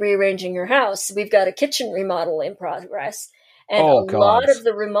physically rearranging your house. We've got a kitchen remodel in progress, and lot of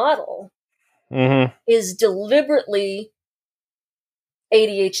the remodel is deliberately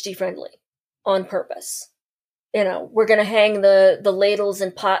ADHD friendly on purpose. We're going to hang the ladles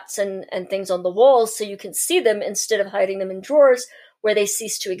and pots and things on the walls so you can see them instead of hiding them in drawers where they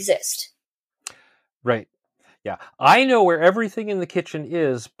cease to exist. Right. Yeah. I know where everything in the kitchen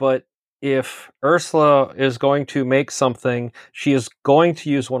is, but if Ursula is going to make something, she is going to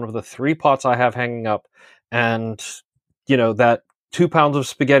use one of the 3 pots I have hanging up, and that 2 pounds of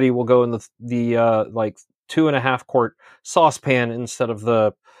spaghetti will go in the 2.5 quart saucepan instead of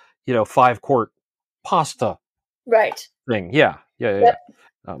the 5 quart pasta right thing. Yeah. Yep.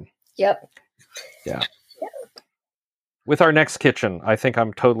 Yeah. With our next kitchen, I think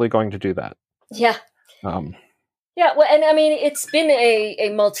I'm totally going to do that. Yeah. Yeah, well, and I mean, it's been a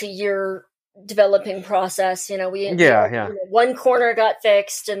multi-year developing process. One corner got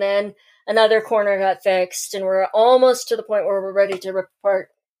fixed, and then another corner got fixed, and we're almost to the point where we're ready to rip apart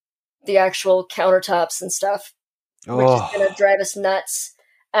the actual countertops and stuff, which is going to drive us nuts,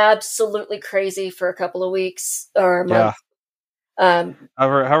 absolutely crazy for a couple of weeks or a month.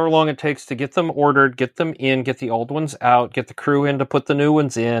 However long it takes to get them ordered, get them in, get the old ones out, get the crew in to put the new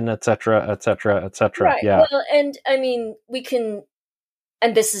ones in, etc., etc., etc. Right. Yeah. Well, and I mean, we can,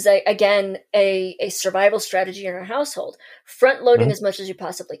 and this is again a survival strategy in our household. Front loading as much as you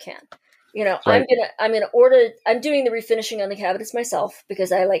possibly can. Right. I'm doing the refinishing on the cabinets myself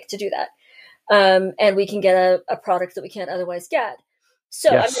because I like to do that. And we can get a product that we can't otherwise get. So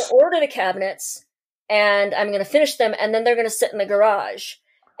I'm going to order the cabinets. And I'm going to finish them, and then they're going to sit in the garage.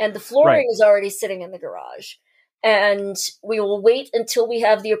 And the flooring is already sitting in the garage. And we will wait until we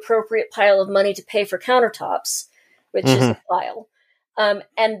have the appropriate pile of money to pay for countertops, which is a pile.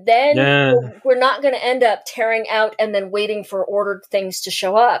 And then we're not going to end up tearing out and then waiting for ordered things to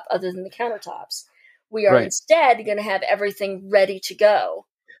show up other than the countertops. We are instead going to have everything ready to go.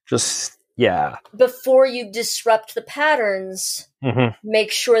 Before you disrupt the patterns,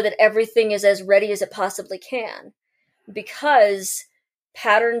 make sure that everything is as ready as it possibly can, because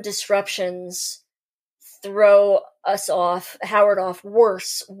pattern disruptions throw Howard off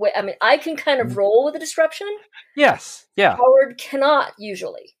worse. I mean, I can kind of roll with a disruption. Yes. Yeah. Howard cannot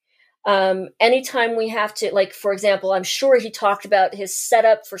usually. Anytime we have to, like, for example, I'm sure he talked about his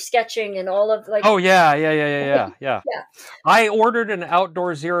setup for sketching and all of Oh yeah. I ordered an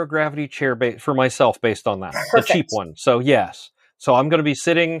outdoor zero gravity chair for myself based on that, the cheap one. So yes, so I'm going to be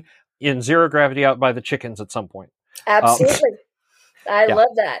sitting in zero gravity out by the chickens at some point. Absolutely, I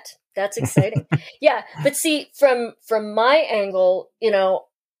love that. That's exciting. Yeah, but see, from my angle,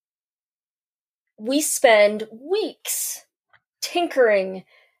 we spend weeks tinkering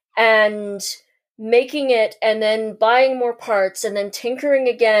and making it, and then buying more parts, and then tinkering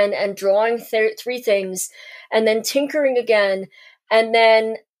again, and drawing 3 things, and then tinkering again, and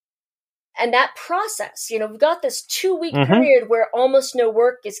that process, we've got this 2-week period where almost no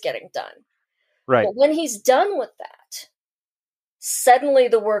work is getting done. Right. But when he's done with that, suddenly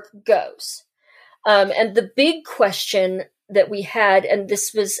the work goes. And the big question that we had, and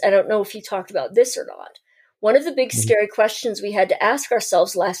this was, I don't know if you talked about this or not, one of the big scary questions we had to ask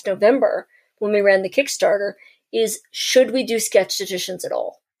ourselves last November when we ran the Kickstarter is, should we do sketch editions at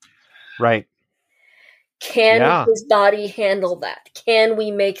all? Right. Can his body handle that? Can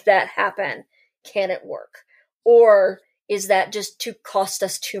we make that happen? Can it work? Or is that just to cost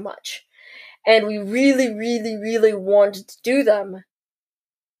us too much? And we really, really, really wanted to do them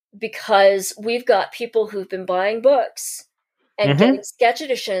because we've got people who've been buying books and getting sketch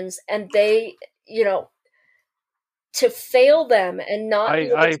editions, and they, to fail them and not be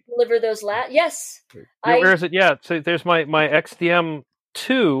able to deliver those yes. Where is it? Yeah, so there's my XDM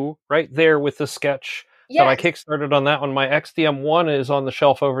 2 right there with the sketch that I kickstarted on that one. My XDM 1 is on the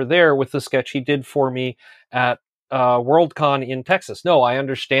shelf over there with the sketch he did for me at Worldcon in Texas. No, I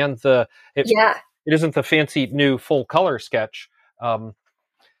understand it isn't the fancy new full color sketch.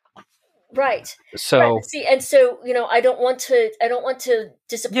 Right. So right. See, and so I don't want to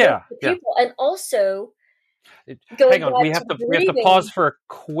disappoint the people, and also. Hang on, we have to pause for a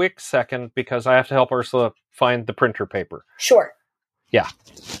quick second because I have to help Ursula find the printer paper. Sure. Yeah.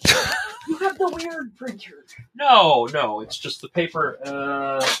 You have the weird printer. No, it's just the paper.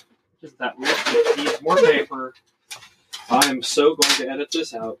 Just that weird. Needs more paper. I'm so going to edit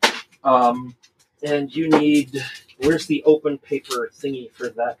this out. And you need. Where's the open paper thingy for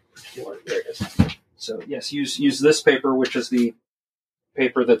that particular? There it is. So yes, use this paper, which is the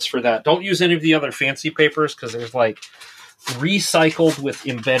paper that's for that. Don't use any of the other fancy papers because there's like recycled with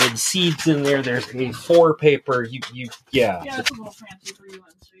embedded seeds in there. There's A4 paper. Yeah, it's a little fancy for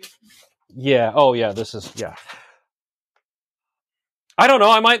UNC. Yeah. Oh yeah. This is I don't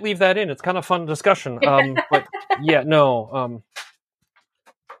know. I might leave that in. It's kind of fun discussion. But yeah, no.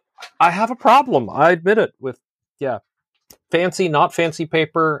 I have a problem. I admit it with fancy, not fancy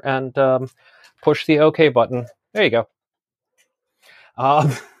paper, and push the OK button. There you go.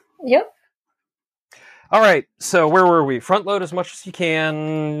 Yep. All right. So where were we? Front load as much as you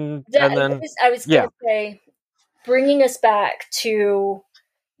can, and then I was going to say, bringing us back to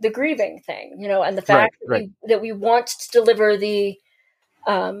the grieving thing, and the fact that we want to deliver the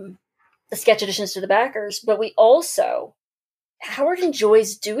sketch editions to the backers, but we also Howard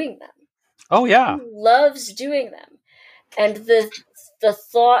enjoys doing them. Oh yeah, he loves doing them, and the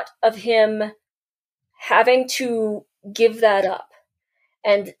thought of him having to give that up.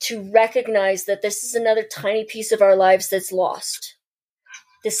 And to recognize that this is another tiny piece of our lives that's lost.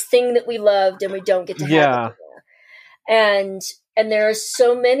 This thing that we loved and we don't get to have anymore. And there are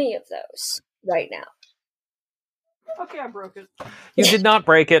so many of those right now. Okay, I broke it. You did not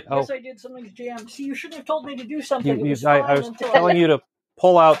break it. Yes, I did. Something's jammed. See, you shouldn't have told me to do something. I was telling you to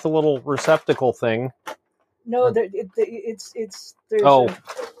pull out the little receptacle thing. No,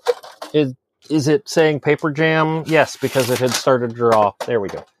 Is it saying paper jam? Yes, because it had started to draw. There we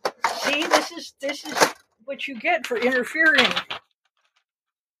go. See, this is what you get for interfering.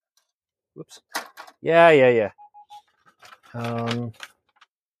 Whoops. Yeah.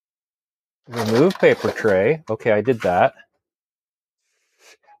 Remove paper tray. Okay, I did that.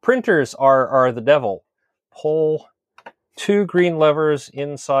 Printers are the devil. Pull 2 green levers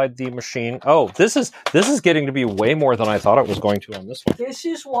inside the machine. Oh, this is getting to be way more than I thought it was going to on this one. This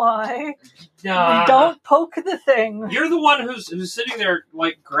is why we don't poke the thing. You're the one who's sitting there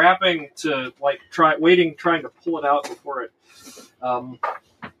like grabbing to trying to pull it out before it. And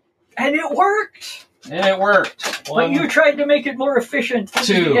it worked. But you tried to make it more efficient. This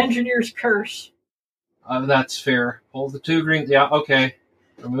is the engineer's curse. That's fair. Pull the 2 green. Yeah, okay.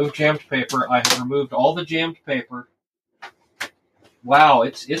 Remove jammed paper. I have removed all the jammed paper. Wow,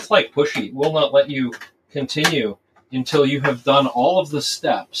 it's like pushy. It will not let you continue until you have done all of the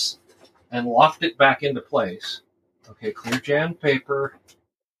steps and locked it back into place. Okay, clear jammed paper.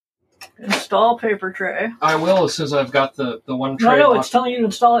 Install paper tray. I will as soon as I've got the one tray. No, it's telling you to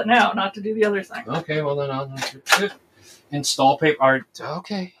install it now, not to do the other thing. Okay, well then I'll install paper. All right,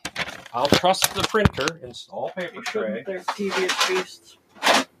 okay. I'll trust the printer. Install paper tray. They're devious beasts.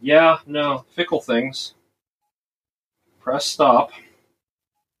 Yeah, no, fickle things. Press stop.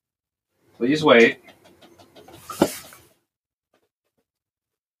 Please wait.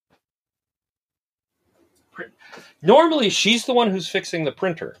 Normally, she's the one who's fixing the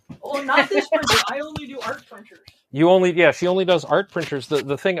printer. Oh, not this printer. I only do art printers. She only does art printers.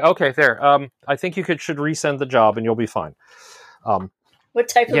 The thing, okay, there. I think you should resend the job and you'll be fine. What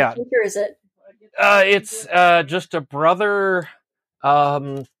type of printer is it? It's just a Brother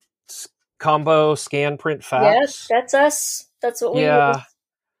combo scan print fax. Yes, that's us. That's what we use.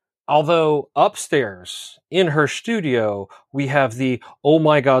 Although upstairs in her studio, we have the, oh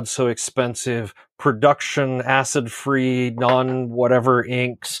my God, so expensive production acid-free, non-whatever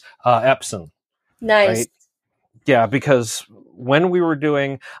inks, Epson. Nice. Right? Yeah, because when we were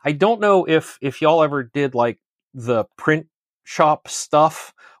doing, I don't know if y'all ever did like the print shop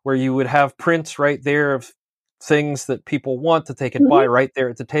stuff where you would have prints right there of things that people want that they could buy right there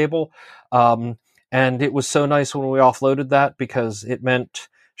at the table. And it was so nice when we offloaded that because it meant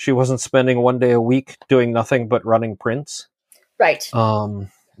she wasn't spending one day a week doing nothing but running prints. Right.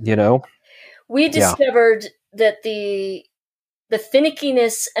 We discovered that the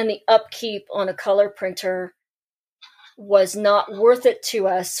finickiness and the upkeep on a color printer was not worth it to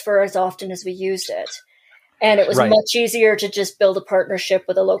us for as often as we used it. And it was much easier to just build a partnership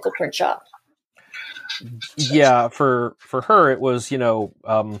with a local print shop. Yeah, for her, it was,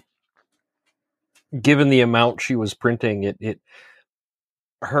 given the amount she was printing,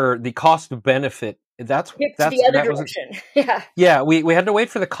 the cost benefit, that's the other direction. Yeah, we had to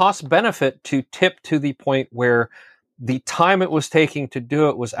wait for the cost benefit to tip to the point where the time it was taking to do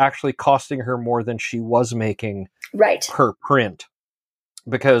it was actually costing her more than she was making per print.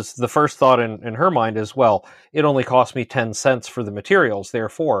 Because the first thought in her mind is, well, it only cost me 10 cents for the materials.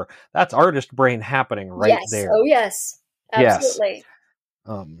 Therefore, that's artist brain happening there. Oh, yes. Absolutely.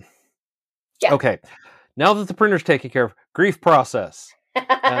 Yes. Okay. Now that the printer's taken care of, grief process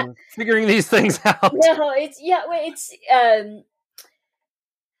and figuring these things out. No,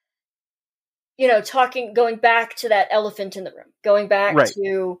 going back to that elephant in the room, going back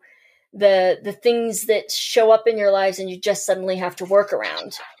to the things that show up in your lives and you just suddenly have to work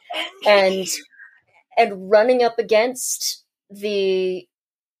around, and running up against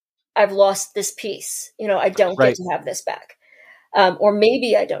I've lost this piece, I don't get to have this back. Or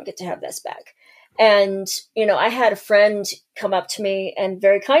maybe I don't get to have this back. And, I had a friend come up to me and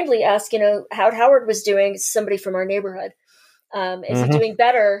very kindly ask, how Howard was doing, somebody from our neighborhood. Is he doing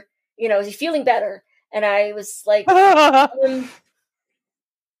better? Is he feeling better? And I was like,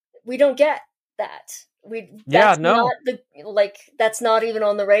 we don't get that. That's not even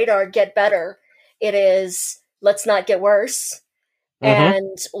on the radar. Get better. It is, let's not get worse.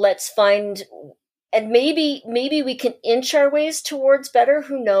 And let's find, and maybe we can inch our ways towards better.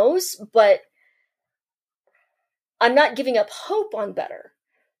 Who knows? But I'm not giving up hope on better,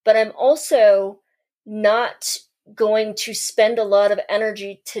 but I'm also not going to spend a lot of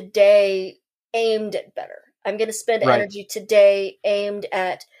energy today aimed at better. I'm going to spend energy today aimed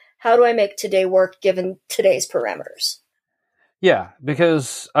at, how do I make today work given today's parameters? Yeah,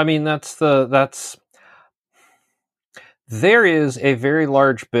 because there is a very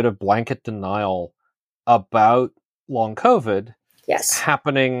large bit of blanket denial about long COVID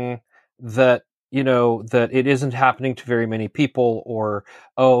happening, that that it isn't happening to very many people, or,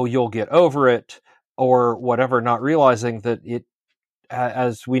 oh, you'll get over it, or whatever, not realizing that it,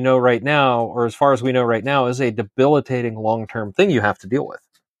 as we know right now, or as far as we know right now, is a debilitating long-term thing you have to deal with.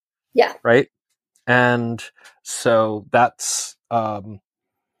 Yeah. Right? And so that's well,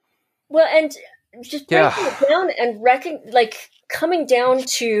 and just breaking it down and coming down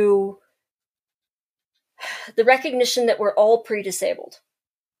to the recognition that we're all pre-disabled.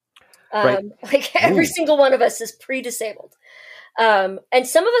 Every single one of us is pre-disabled. And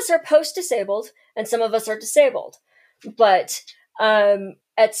some of us are post-disabled and some of us are disabled. But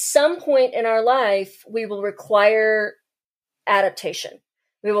at some point in our life, we will require adaptation.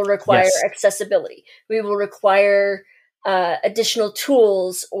 We will require accessibility. We will require additional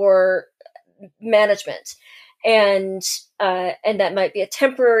tools or management. And that might be a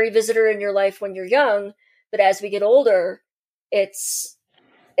temporary visitor in your life when you're young. But as we get older, it's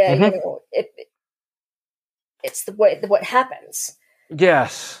it's the way what happens.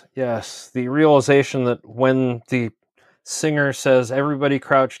 Yes. The realization that when the singer says, everybody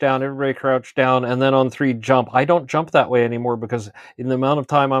crouch down, and then on 3 jump, I don't jump that way anymore, because in the amount of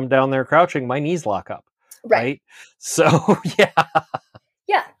time I'm down there crouching, my knees lock up. Right? So,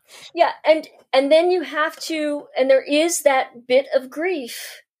 Yeah. And then you have to, and there is that bit of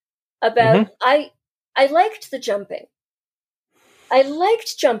grief about, I liked the jumping. I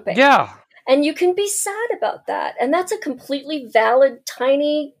liked jumping. Yeah. And you can be sad about that. And that's a completely valid,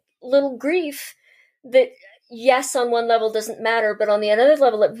 tiny little grief that, yes, on one level doesn't matter, but on the other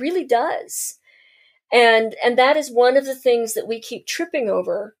level, it really does. And that is one of the things that we keep tripping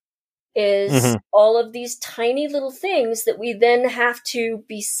over, is all of these tiny little things that we then have to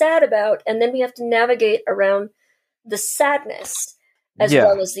be sad about, and then we have to navigate around the sadness as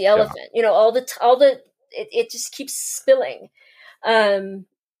well as the elephant. All the it just keeps spilling. And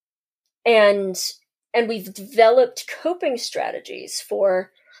we've developed coping strategies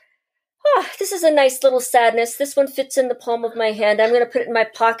for, this is a nice little sadness. This one fits in the palm of my hand. I'm going to put it in my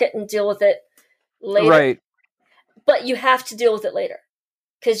pocket and deal with it later. Right. But you have to deal with it later,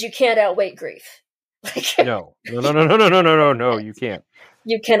 because you can't outweigh grief. No, you can't.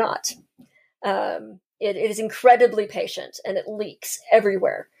 You cannot. It is incredibly patient, and it leaks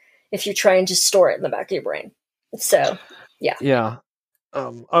everywhere if you try and just store it in the back of your brain. So, yeah. Yeah.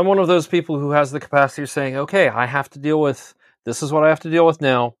 I'm one of those people who has the capacity of saying, okay, I have to deal with, this is what I have to deal with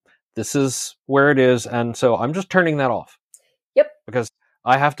now. This is where it is. And so I'm just turning that off. Yep. Because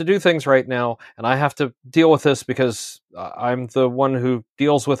I have to do things right now, and I have to deal with this because I'm the one who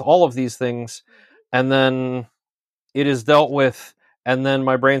deals with all of these things. And then it is dealt with, and then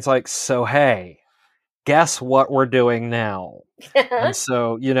my brain's like, so hey, guess what we're doing now? And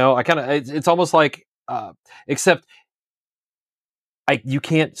so, I kind of, it's almost like, except you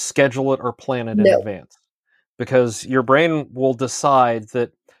can't schedule it or plan it in advance, because your brain will decide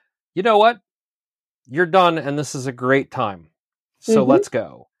that, you know what, you're done and this is a great time. So let's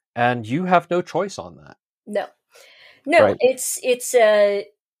go. And you have no choice on that. No, right. it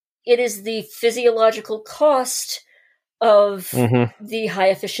is the physiological cost of the high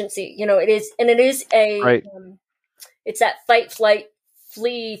efficiency. It is, and it is it's that fight, flight,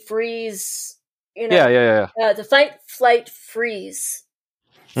 flee, freeze. The fight, flight, freeze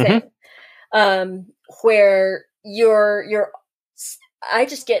thing, where I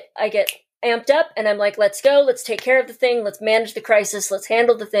get amped up, and I'm like, let's go, let's take care of the thing, let's manage the crisis, let's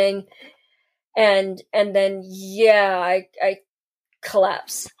handle the thing, and then I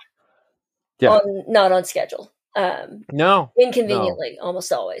collapse. Not on schedule. No, inconveniently,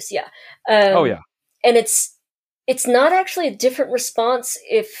 almost always. And it's not actually a different response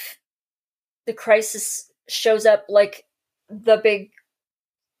if the crisis shows up like the big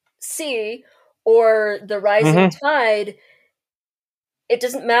sea or the rising tide. It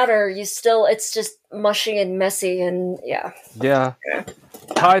doesn't matter. It's just mushy and messy, and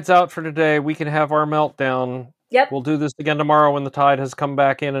tide's out for today. We can have our meltdown. Yep. We'll do this again tomorrow when the tide has come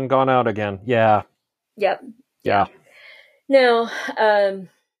back in and gone out again. Yeah. Yep. Yeah. No.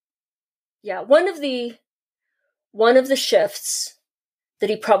 One of the shifts that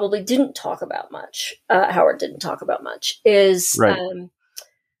he probably didn't talk about much, Howard didn't talk about much, is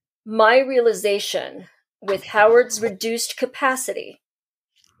my realization with Howard's reduced capacity,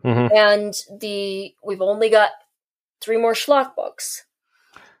 and we've only got 3 more schlock books.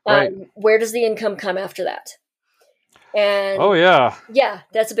 Where does the income come after that? And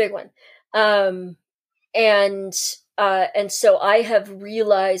that's a big one. And so I have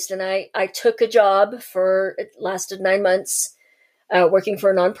realized, and I took a job it lasted 9 months, working for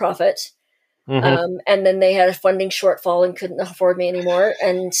a nonprofit. And then they had a funding shortfall and couldn't afford me anymore.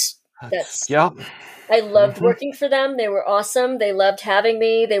 And I loved working for them. They were awesome. They loved having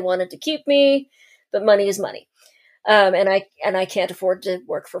me. They wanted to keep me, but money is money. And I can't afford to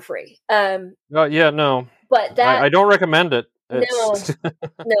work for free. No. But I don't recommend it. No,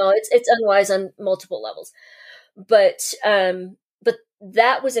 it's unwise on multiple levels. But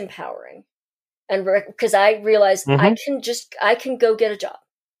that was empowering, and because I realized I can go get a job,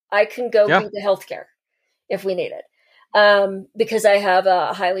 I can go do the healthcare if we need it, because I have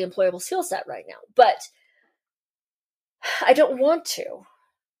a highly employable skill set right now. But I don't want to.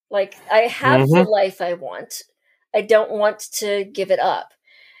 Like, I have the life I want. I don't want to give it up.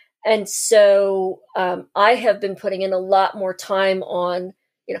 And so I have been putting in a lot more time on,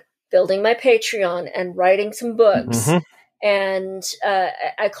 building my Patreon and writing some books. And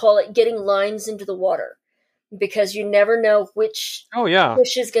I call it getting lines into the water, because you never know which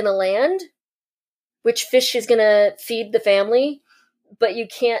fish is going to land, which fish is going to feed the family, but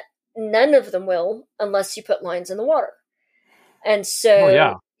none of them will unless you put lines in the water. And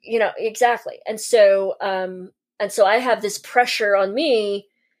so, exactly. And so I have this pressure on me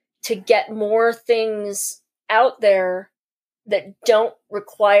to get more things out there that don't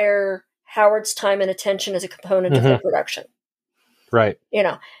require Howard's time and attention as a component of their production. Right.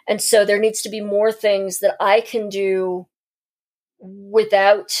 And so there needs to be more things that I can do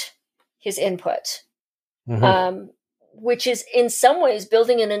without his input, which is in some ways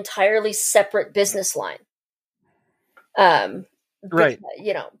building an entirely separate business line. Right.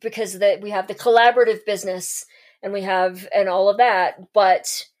 Because we have the collaborative business and all of that,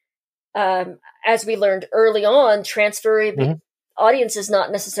 but as we learned early on, Mm-hmm. audience is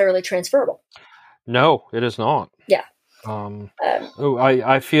not necessarily transferable. No, it is not. Yeah.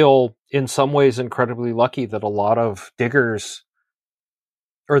 I feel in some ways incredibly lucky that a lot of diggers,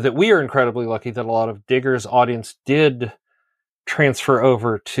 or that we are incredibly lucky that a lot of diggers' audience did transfer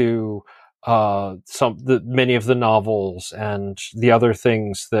over to many of the novels and the other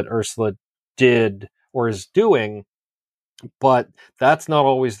things that Ursula did or is doing, but that's not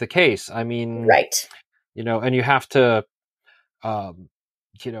always the case. I mean, right. And you have to,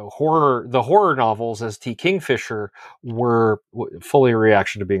 the horror novels as T. Kingfisher were fully a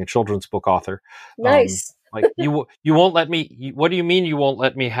reaction to being a children's book author. Nice. Like you won't let me. What do you mean you won't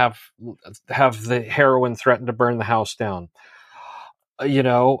let me have the heroine threaten to burn the house down?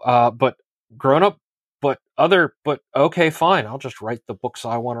 But grown up, but okay, fine. I'll just write the books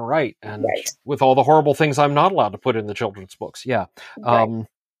I want to write, and with all the horrible things I'm not allowed to put in the children's books. Yeah. Right.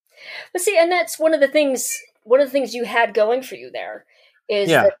 But see, and that's one of the things you had going for you there is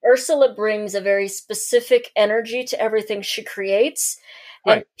that Ursula brings a very specific energy to everything she creates,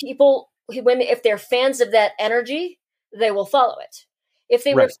 and people, if they're fans of that energy, they will follow it. If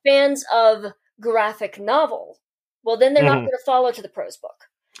they were fans of graphic novel, well, then they're not going to follow to the prose book.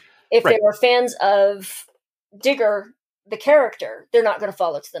 If they were fans of Digger, the character, they're not going to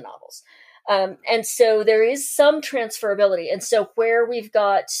follow to the novels. And so there is some transferability. And so where we've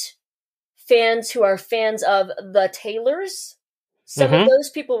got fans who are fans of the Taylors, some of those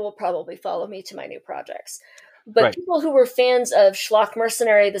people will probably follow me to my new projects. But people who were fans of Schlock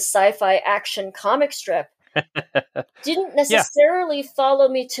Mercenary, the sci-fi action comic strip, didn't necessarily follow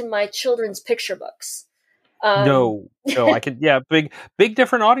me to my children's picture books. No, I could, big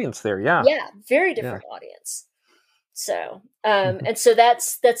different audience there. Yeah. Yeah, very different audience. So, and so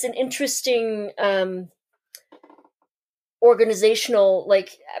that's an interesting, organizational,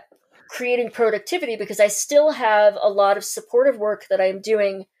 like creating productivity, because I still have a lot of supportive work that I'm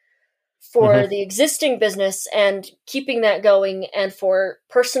doing for the existing business and keeping that going. And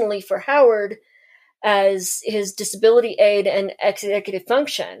personally for Howard as his disability aid and executive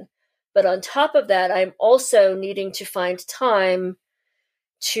function. But on top of that, I'm also needing to find time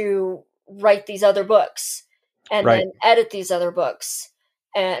to write these other books and then edit these other books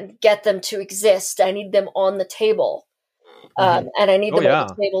and get them to exist. I need them on the table. And I need them on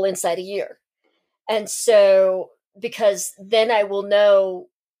the table inside a year. And so, because then I will know,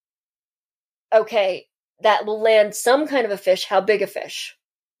 okay, that will land some kind of a fish. How big a fish?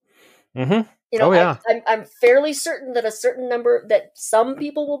 Mm-hmm. I'm fairly certain that a certain number, that some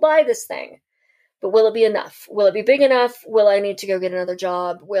people will buy this thing, but will it be enough? Will it be big enough? Will I need to go get another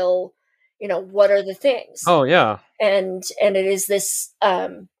job? What are the things? Oh yeah. And it is this,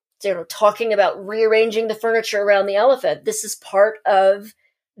 talking about rearranging the furniture around the elephant. This is part of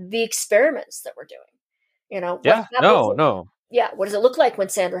the experiments that we're doing. What does it look like when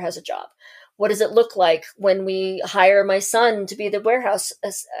Sandra has a job? What does it look like when we hire my son to be the warehouse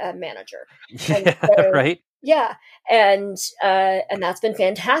manager? Right. Yeah. And that's been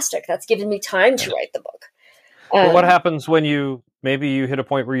fantastic. That's given me time to write the book. But what happens when maybe you hit a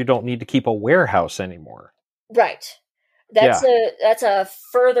point where you don't need to keep a warehouse anymore? Right. That's a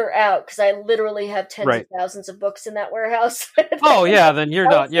further out, because I literally have tens of thousands of books in that warehouse. Oh yeah, then you're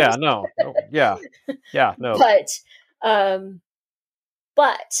not. Yeah, no. Yeah, no. But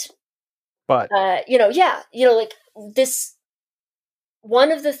like this.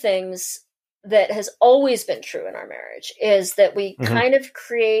 One of the things that has always been true in our marriage is that we kind of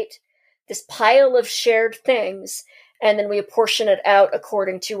create this pile of shared things, and then we apportion it out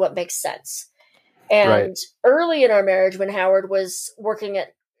according to what makes sense. And early in our marriage, when Howard was working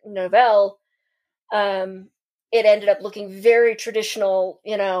at Novell, it ended up looking very traditional.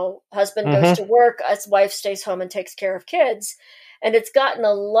 Husband goes to work, his wife stays home and takes care of kids. And it's gotten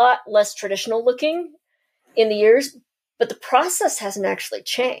a lot less traditional looking in the years, but the process hasn't actually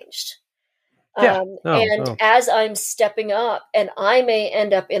changed. As I'm stepping up, and I may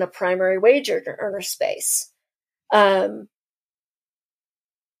end up in a primary wage earner space, again,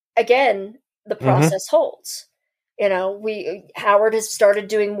 the process holds. Howard has started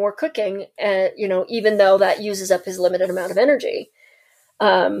doing more cooking, even though that uses up his limited amount of energy.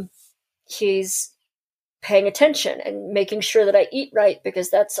 He's paying attention and making sure that I eat right,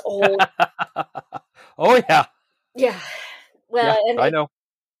 because that's a whole. Oh yeah. Yeah. Well, I know.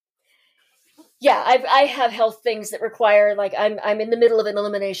 Yeah, I have health things that require, like, I'm in the middle of an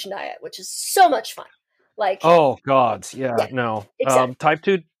elimination diet, which is so much fun. Like, oh gods, no.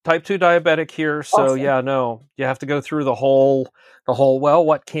 Exactly. Type 2 diabetic here, so awesome. No. You have to go through the whole well,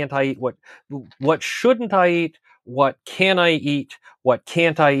 what can't I eat? What shouldn't I eat? what can I eat? What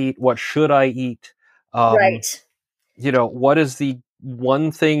can't I eat? What should I eat? Right. What is the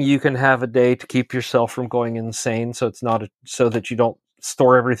one thing you can have a day to keep yourself from going insane? So it's not so that you don't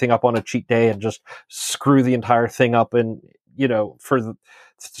store everything up on a cheat day and just screw the entire thing up and,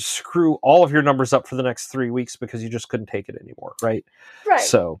 screw all of your numbers up for the next 3 weeks because you just couldn't take it anymore. Right. Right.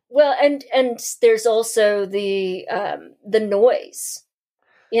 So, well, and there's also the noise,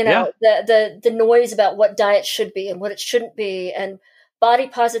 the noise about what diet should be and what it shouldn't be, and body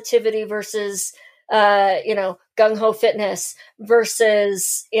positivity versus, gung-ho fitness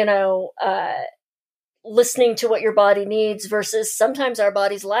versus, listening to what your body needs versus sometimes our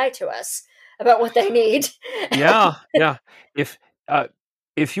bodies lie to us about what they need. Yeah.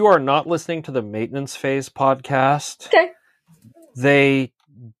 If you are not listening to the Maintenance Phase podcast, okay.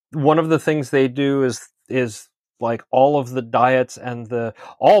 One of the things they do is like all of the diets and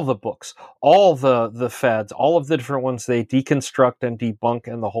all the books, all the fads, all of the different ones, they deconstruct and debunk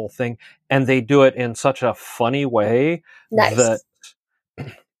and the whole thing, and they do it in such a funny way that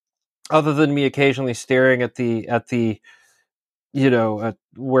other than me occasionally staring at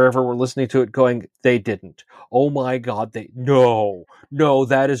wherever we're listening to it going, they didn't. Oh my God, no,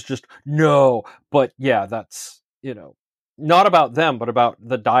 that is just no. But yeah, that's, not about them, but about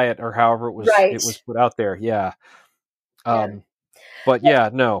the diet or however it was put out there. Yeah. But yeah,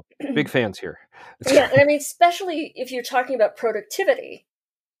 no, big fans here. Yeah. And I mean, especially if you're talking about productivity,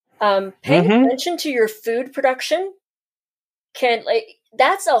 paying attention to your food production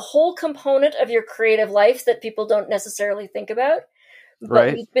that's a whole component of your creative life that people don't necessarily think about.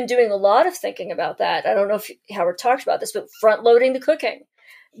 But we've been doing a lot of thinking about that. I don't know if Howard talked about this, but front loading the cooking,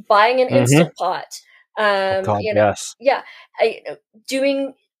 buying an Instant Pot. Yes. Yeah.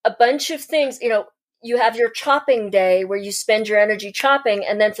 Doing a bunch of things, you have your chopping day where you spend your energy chopping.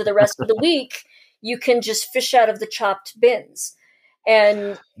 And then for the rest of the week, you can just fish out of the chopped bins.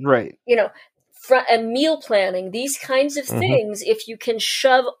 And, and meal planning, these kinds of things, if you can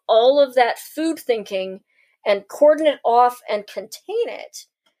shove all of that food thinking and cordon it off and contain it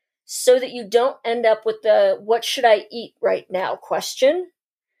so that you don't end up with the what should I eat right now question,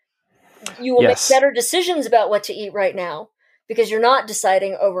 you will make better decisions about what to eat right now because you're not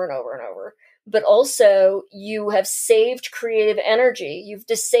deciding over and over and over. But also you have saved creative energy. You've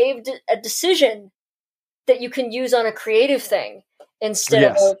saved a decision that you can use on a creative thing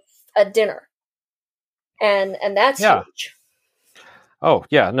instead of a dinner. And that's huge. Oh,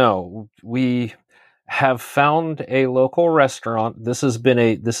 yeah, no. We have found a local restaurant. This is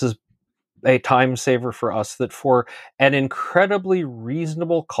a time saver for us that for an incredibly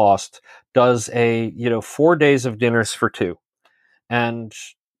reasonable cost does 4 days of dinners for two. And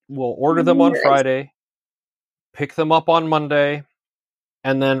we'll order them on Friday, pick them up on Monday,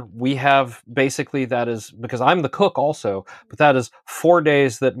 and then we have basically, that is because I'm the cook also, but that is 4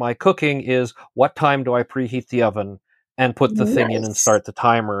 days that my cooking is what time do I preheat the oven and put the thing in and start the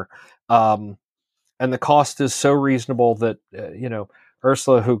timer. And the cost is so reasonable that,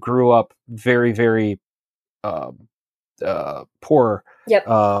 Ursula, who grew up very, very poor,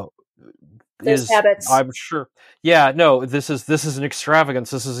 those habits. I'm sure. Yeah, no, this is an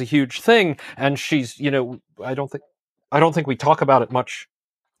extravagance. This is a huge thing. And she's, I don't think we talk about it much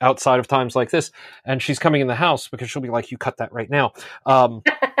outside of times like this, and she's coming in the house because she'll be like, you cut that right now.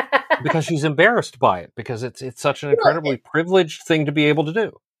 Because she's embarrassed by it because it's such an incredibly privileged thing to be able to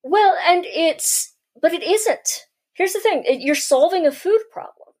do. Well, but it isn't. Here's the thing. You're solving a food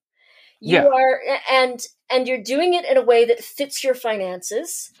problem. You are, and you're doing it in a way that fits your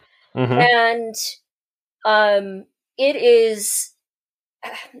finances. And, it is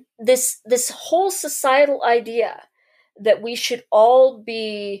this whole societal idea that we should all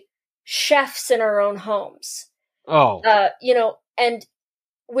be chefs in our own homes. And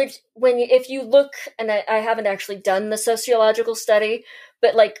if you look, and I haven't actually done the sociological study,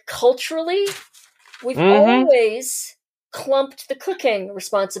 but like culturally, we've always clumped the cooking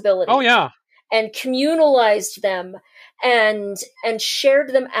responsibilities. Oh yeah. And communalized them and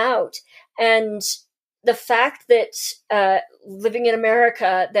shared them out. And the fact that living in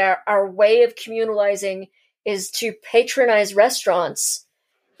America, our way of communalizing is to patronize restaurants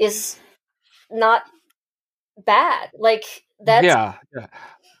is not bad. Like that's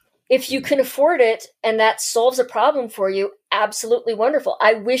if you can afford it and that solves a problem for you, absolutely wonderful.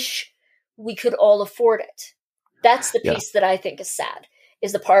 I wish we could all afford it. That's the piece that I think is sad,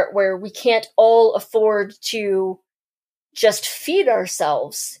 is the part where we can't all afford to just feed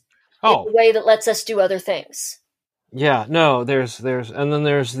ourselves in a way that lets us do other things. Yeah, no, there's and then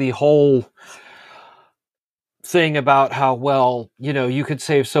there's the whole thing about how, well, you could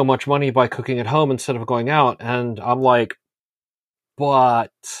save so much money by cooking at home instead of going out. And I'm like,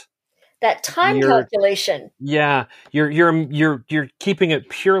 but That time you're, calculation. yeah, you're keeping it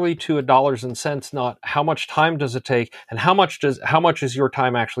purely to a dollars and cents, not how much time does it take and how much is your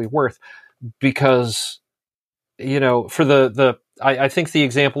time actually worth? Because, for I think the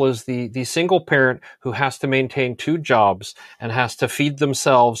example is the single parent who has to maintain two jobs and has to feed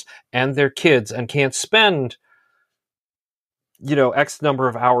themselves and their kids and can't spend, X number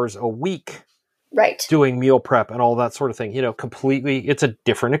of hours a week Right. doing meal prep and all that sort of thing. Completely, it's a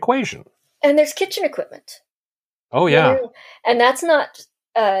different equation. And there's kitchen equipment. Oh, yeah. And that's not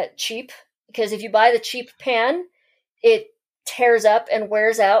cheap, because if you buy the cheap pan, it tears up and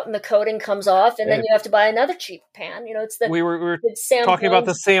wears out and the coating comes off, and then you have to buy another cheap pan. It's we were Sam talking about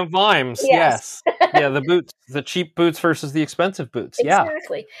the Sam Vimes. Yes. Yeah, the boots, the cheap boots versus the expensive boots.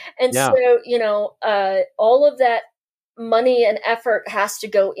 Exactly. Yeah. And so, all of that money and effort has to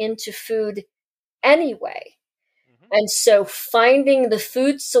go into food anyway. Mm-hmm. And so finding the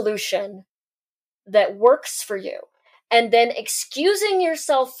food solution that works for you, and then excusing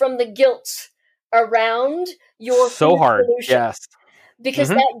yourself from the guilt around your so hard solution. Yes, because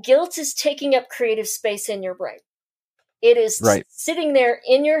that guilt is taking up creative space in your brain. It is sitting there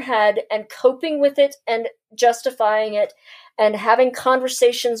in your head and coping with it and justifying it and having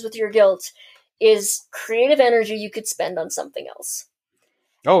conversations with your guilt is creative energy you could spend on something else.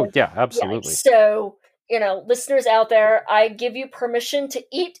 Oh, yeah, absolutely. Yeah. So, listeners out there, I give you permission to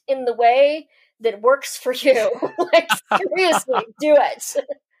eat in the way that works for you. Like, seriously, do it.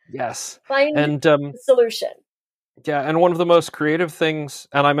 Yes. Find the solution. Yeah, and one of the most creative things,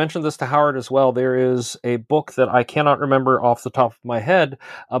 and I mentioned this to Howard as well, there is a book that I cannot remember off the top of my head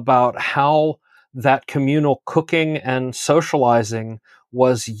about how that communal cooking and socializing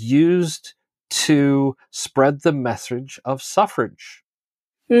was used to spread the message of suffrage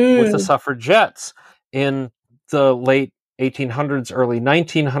with the suffragettes in the late 1800s, early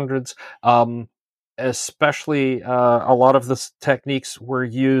 1900s. Especially a lot of the techniques were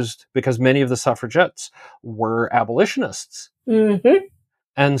used because many of the suffragettes were abolitionists. Mm-hmm.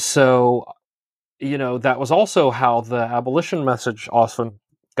 And so, that was also how the abolition message often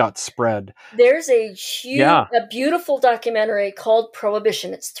got spread. There's a beautiful documentary called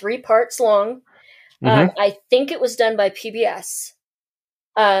Prohibition. It's 3 parts long. Mm-hmm. I think it was done by PBS.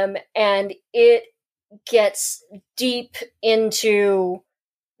 And it gets deep into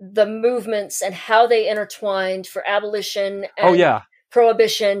the movements and how they intertwined for abolition and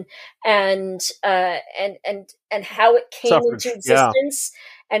prohibition and how it came suffrage into existence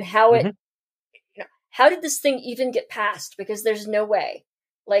and how it how did this thing even get passed, because there's no way,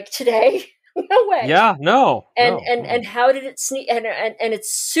 like today, no way. And how did it sneak, and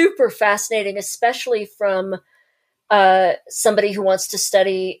it's super fascinating, especially from somebody who wants to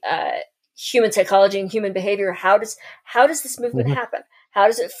study human psychology and human behavior. How does this movement happen? How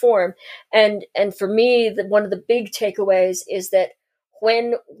does it form? And for me, one of the big takeaways is that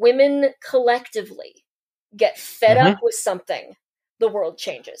when women collectively get fed up with something, the world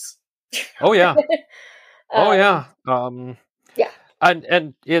changes. Oh yeah. Yeah. Yeah.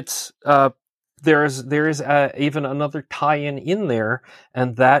 And it's there is even another tie-in in there,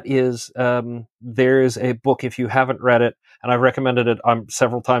 and that is there is a book, if you haven't read it, and I've recommended it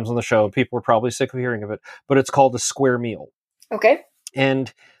several times on the show, and people are probably sick of hearing of it, but it's called A Square Meal. Okay.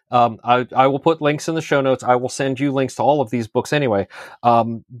 And I will put links in the show notes. I will send you links to all of these books anyway.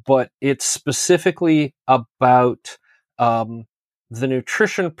 But it's specifically about the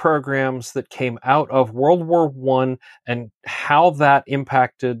nutrition programs that came out of World War I and how that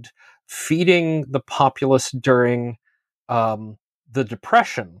impacted feeding the populace during the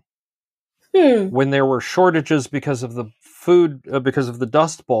Depression, when there were shortages because of the food, because of the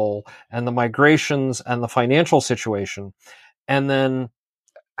Dust Bowl and the migrations and the financial situation. And then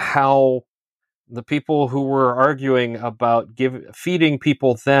how the people who were arguing about feeding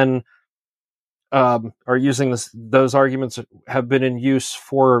people then are using those arguments have been in use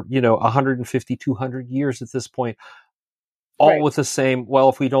for 150, 200 years at this point, all with the same, well,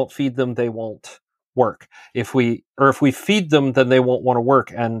 if we don't feed them, they won't work. If we feed them, then they won't want to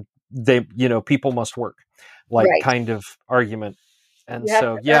work, and they people must work, kind of argument. And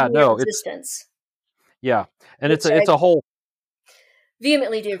so resistance. It's a whole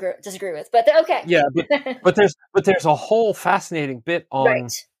vehemently disagree with, but okay. Yeah, but there's a whole fascinating bit on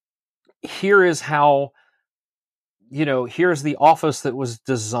here is how, here's the office that was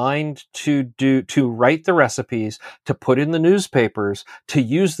designed to write the recipes, to put in the newspapers, to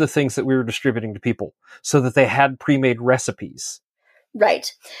use the things that we were distributing to people so that they had pre-made recipes. Right.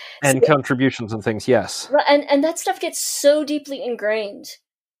 So, and contributions and things. Yes. and that stuff gets so deeply ingrained,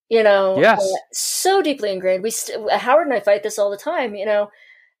 Yes. so deeply ingrained. Howard and I fight this all the time.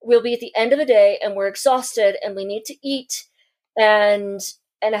 We'll be at the end of the day and we're exhausted and we need to eat, and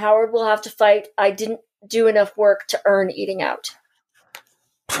Howard will have to fight. I didn't do enough work to earn eating out.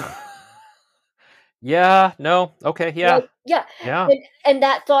 Yeah. No. Okay. Yeah. Like, yeah. Yeah. And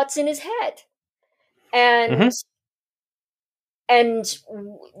that thought's in his head, and and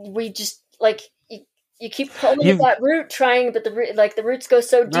we just like you keep pulling at that root, trying, but the roots go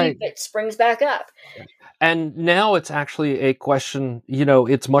so deep, right, it springs back up. And now it's actually a question,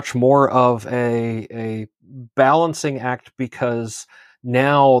 it's much more of a balancing act, because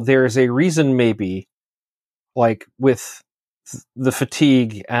now there's a reason, maybe, like with the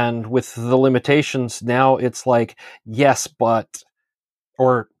fatigue and with the limitations, now it's like, yes, but,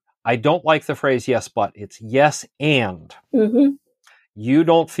 or I don't like the phrase yes, but, it's yes, and. Mm-hmm. You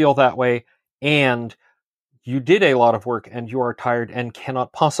don't feel that way, and you did a lot of work and you are tired and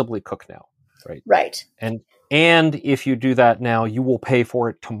cannot possibly cook now. Right. Right. And if you do that now, you will pay for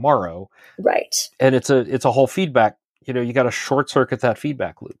it tomorrow. Right. And it's a whole feedback. You got to short circuit that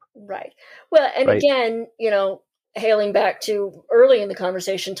feedback loop. Right. Well, and again, hailing back to early in the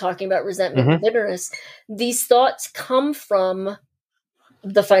conversation, talking about resentment and bitterness, these thoughts come from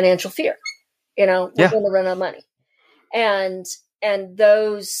the financial fear. We're going to run out of money. And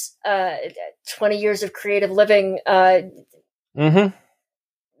those 20 years of creative living,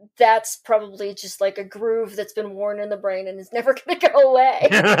 that's probably just like a groove that's been worn in the brain and is never going to go away.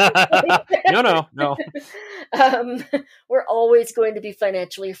 No. We're always going to be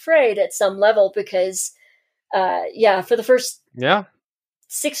financially afraid at some level because, for the first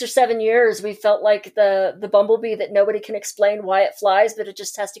 6 or 7 years, we felt like the bumblebee that nobody can explain why it flies, but it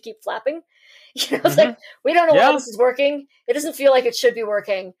just has to keep flapping. It's like, we don't know why this is working. It doesn't feel like it should be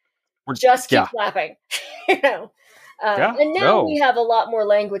working. Just keep flapping. And now we have a lot more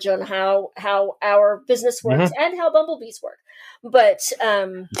language on how our business works and how bumblebees work. But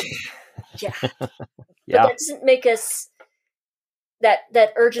but that doesn't make us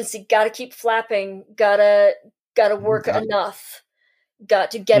that urgency. Got to keep flapping. Gotta work enough.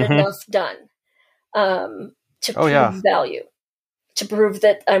 Got to get enough done to prove value, to prove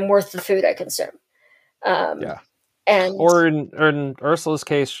that I'm worth the food I consume. And or in Ursula's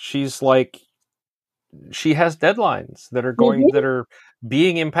case, she's like, she has deadlines that are that are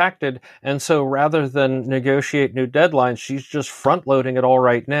being impacted, and so rather than negotiate new deadlines, she's just front loading it all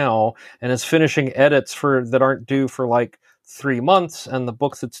right now and is finishing edits that aren't due for like 3 months, and the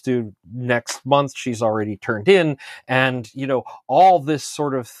book that's due next month she's already turned in, and all this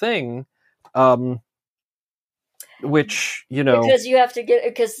sort of thing, which because you have to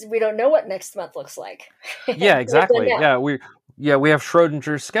because we don't know what next month looks like. Yeah, exactly. We have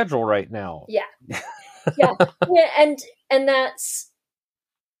Schrodinger's schedule right now. And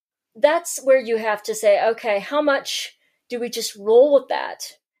that's where you have to say, okay, how much do we just roll with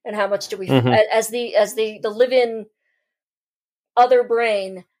that, and how much do we as the live-in other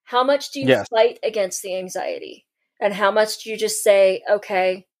brain, how much do you fight against the anxiety, and how much do you just say,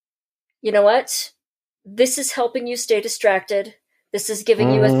 okay, you know what, this is helping you stay distracted, this is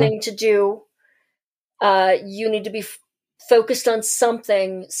giving you a thing to do, you need to be focused on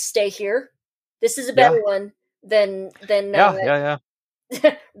something, stay here. This is a better one than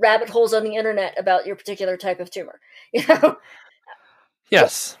rabbit holes on the internet about your particular type of tumor.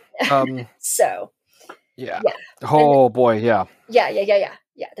 Yes. So. Yeah. Oh boy. Yeah. Yeah.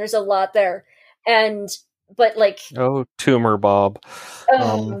 There's a lot there, but like. Oh, tumor Bob.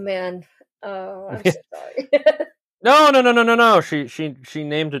 Oh man. Oh, I'm so sorry. No. She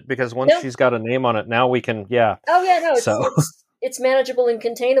named it because once she's got a name on it, now we can. Yeah. Oh yeah. No. It's manageable and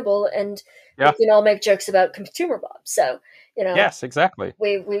containable, and we can all make jokes about tumor Bob. So Yes, exactly.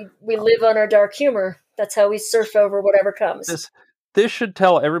 We live on our dark humor. That's how we surf over whatever comes. This should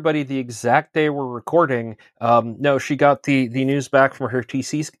tell everybody the exact day we're recording. No, she got the news back from her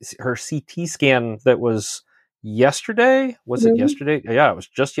CT scan that was yesterday. Was it yesterday? Yeah, it was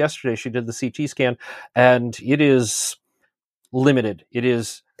just yesterday. She did the CT scan, and it is limited. It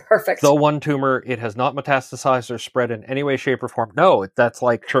is perfect. The one tumor. It has not metastasized or spread in any way, shape, or form. No, that's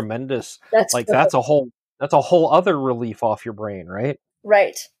like tremendous. That's a whole other relief off your brain, right?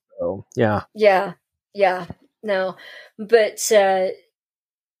 Right. So yeah. No, but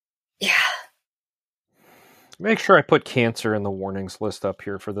Make sure I put cancer in the warnings list up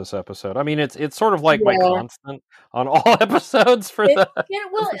here for this episode. I mean, it's sort of like my constant on all episodes for that. Yeah,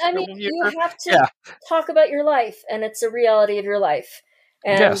 well, I mean, you have to talk about your life, and it's a reality of your life.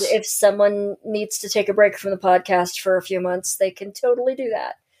 And Yes. if someone needs to take a break from the podcast for a few months, they can totally do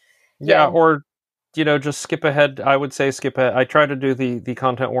that. Yeah, or just skip ahead. I would say skip ahead. I try to do the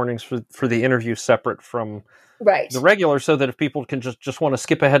content warnings for the interview separate from Right. the regular, so that if people can just want to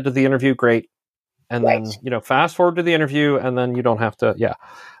skip ahead to the interview, great. And Right. then, fast forward to the interview, and then you don't have to, yeah.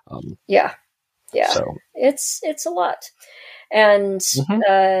 Yeah. Yeah. So. It's a lot. And,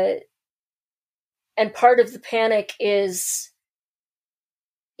 Mhm. and part of the panic is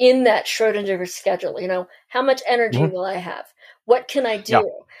in that Schrodinger schedule, how much energy Mhm. will I have? What can I do? Yeah.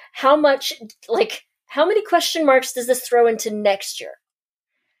 How many question marks does this throw into next year?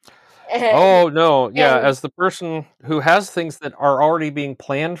 Oh, no. Yeah. And As the person who has things that are already being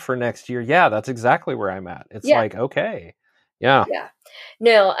planned for next year, yeah, that's exactly where I'm at. It's yeah, like, okay. Yeah. yeah.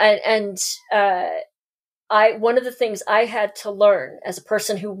 No, one of the things I had to learn as a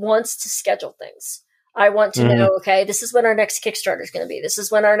person who wants to schedule things, I want to Mhm. know, okay, this is when our next Kickstarter is going to be. This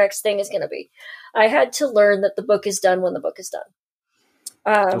is when our next thing is going to be. I had to learn that the book is done when the book is done.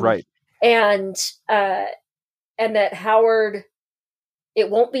 Right. And that Howard, it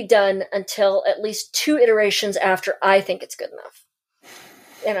won't be done until at least 2 iterations after I think it's good enough.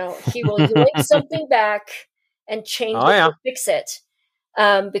 He will yank something back and change Oh, it yeah. or fix it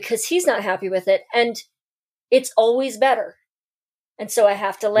because he's not happy with it. And it's always better. And so I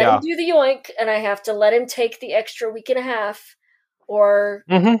have to let him do the yoink, and I have to let him take the extra week and a half or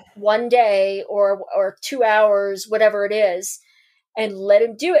Mhm. 1 day or 2 hours, whatever it is, and let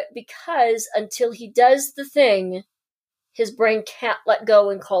him do it, because until he does the thing, his brain can't let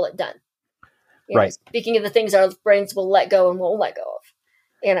go and call it done. Right. Speaking of the things our brains will let go and won't let go of.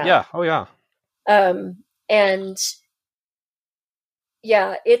 Yeah. Oh, yeah. And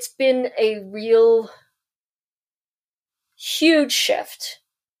yeah, it's been a real huge shift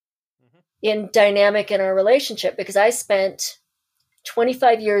in dynamic in our relationship, because I spent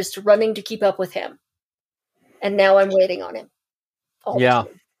 25 years running to keep up with him, and now I'm waiting on him all the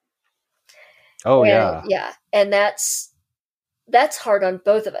time. Oh, And, yeah. and that's hard on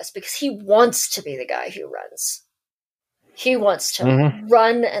both of us, because he wants to be the guy who runs. He wants to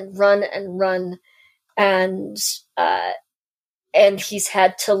run and run and run, and he's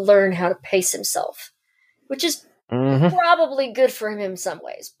had to learn how to pace himself, which is probably good for him in some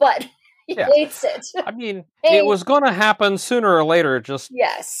ways, but he hates it. I mean, it was going to happen sooner or later. Just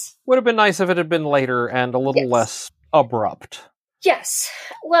would have been nice if it had been later and a little less abrupt. Yes.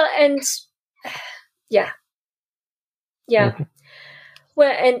 Well, and yeah.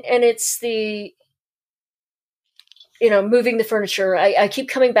 Well, and it's the moving the furniture. I keep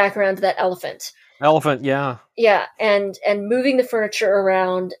coming back around to that elephant. Yeah. Yeah, and moving the furniture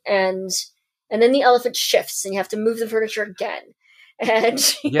around, and then the elephant shifts, and you have to move the furniture again, and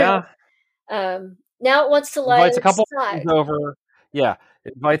now it wants to lie Invites on a couple its side. friends over. Yeah,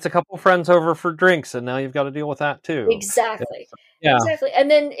 invites a couple friends over for drinks, and now you've got to deal with that too. Exactly. Yeah. Exactly.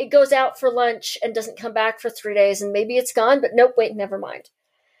 And then it goes out for lunch and doesn't come back for 3 days, and maybe it's gone, but nope, wait, never mind.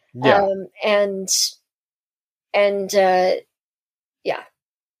 Yeah. And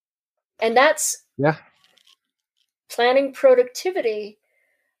that's planning productivity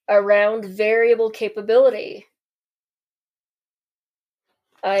around variable capability.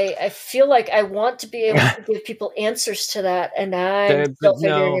 I feel like I want to be able to give people answers to that, and I'm still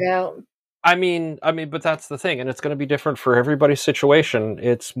figuring it out. I mean, but that's the thing, and it's going to be different for everybody's situation.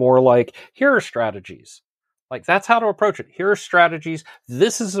 It's more like, here are strategies. Like, that's how to approach it. Here are strategies.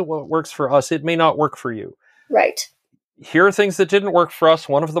 This is what works for us. It may not work for you. Right. Here are things that didn't work for us.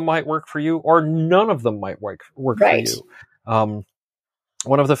 One of them might work for you, or none of them might work for you.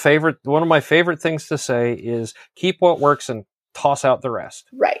 One of my favorite things to say is, keep what works and toss out the rest.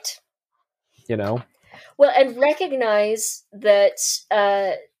 Right. Well, and recognize that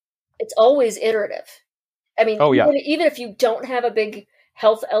it's always iterative. I mean, even if you don't have a big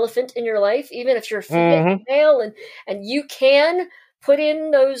health elephant in your life, even if you're a female and you can put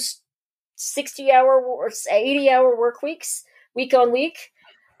in those 60-hour or 80-hour work weeks, week on week,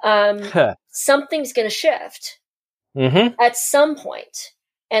 something's going to shift at some point,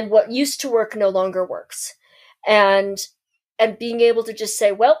 and what used to work no longer works, and being able to just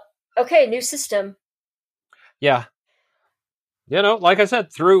say, well, okay, new system. Yeah. Like I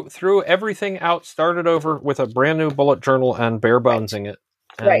said, threw everything out, started over with a brand new bullet journal and bare bonesing it.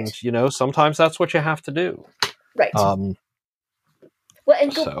 And, sometimes that's what you have to do. Right. Well,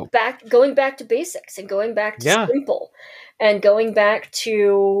 and going back to basics, and going back to simple, and going back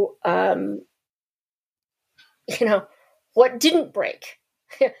to, what didn't break.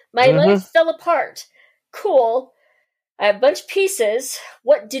 My life fell apart. Cool. I have a bunch of pieces.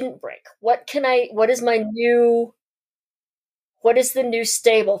 What didn't break? What is my new what is the new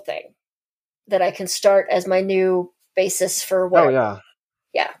stable thing that I can start as my new basis for Oh, whatever. yeah.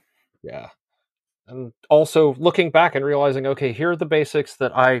 Yeah. Yeah. And also looking back and realizing, okay, here are the basics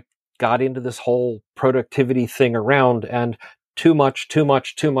that I got into this whole productivity thing around, and too much.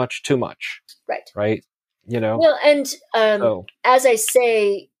 Right. Right? Well, and So, as I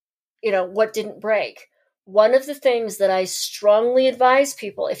say, what didn't break? One of the things that I strongly advise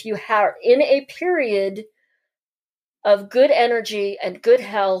people, if you are in a period of good energy and good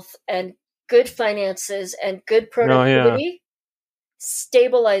health and good finances and good oh, yeah. productivity,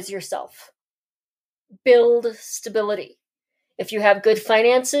 stabilize yourself. Build stability. If you have good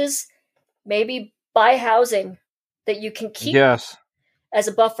finances, maybe buy housing that you can keep Yes. as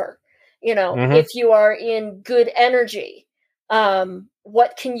a buffer. Mhm. If you are in good energy,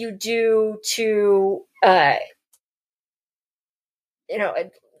 what can you do to,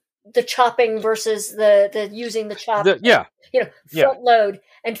 the chopping versus the using the chop, Yeah. front load,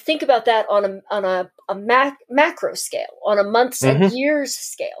 and think about that on a macro scale, on a months and years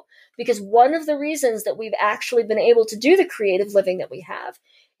scale. Because one of the reasons that we've actually been able to do the creative living that we have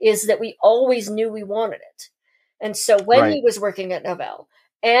is that we always knew we wanted it. And so when he was working at Novell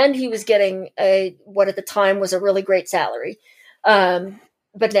and he was getting what at the time was a really great salary,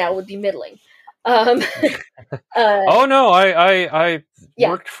 but now would be middling. Oh no, I Yeah.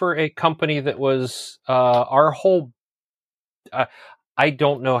 worked for a company that was our whole. I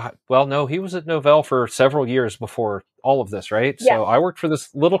don't know how. Well, no, he was at Novell for several years before all of this, right? Yeah. So I worked for this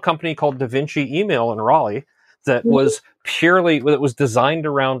little company called Da Vinci Email in Raleigh that Mhm. was designed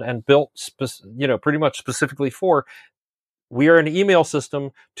around and built, pretty much specifically for. We are an email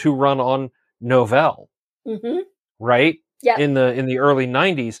system to run on Novell, right? Yeah. In the early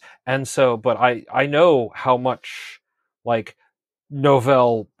 90s. And so, but I know how much like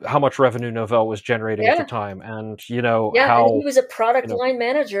how much revenue Novell was generating at the time, and and he how was a product line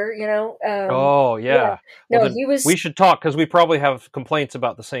manager. oh yeah. Well, No, then he was. we should talk, because we probably have complaints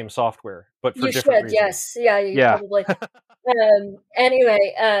about the same software, but for You different should, reasons. yes, yeah, you Yeah. probably.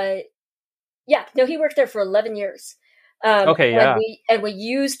 Anyway, yeah, no, he worked there for 11 years. Okay. And Yeah. we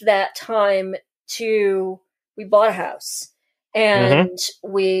used that time we bought a house and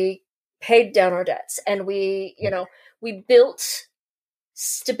we paid down our debts, and we built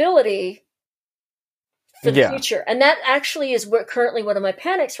stability for the future. And that actually is currently one of my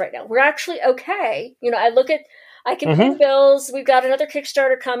panics right now. We're actually okay. I can pay the bills. We've got another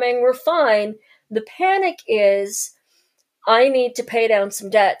Kickstarter coming. We're fine. The panic is I need to pay down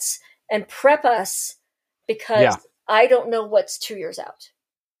some debts and prep us, because I don't know what's 2 years out.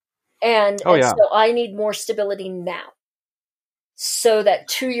 And so I need more stability now, so that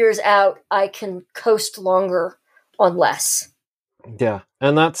 2 years out, I can coast longer on less. Yeah.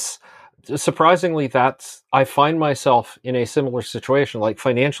 And that's surprisingly, I find myself in a similar situation. Like,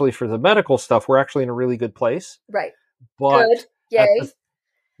 financially, for the medical stuff, we're actually in a really good place. Right. But Good. Yay.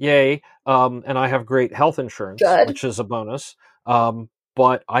 Yay. And I have great health insurance, Good. which is a bonus.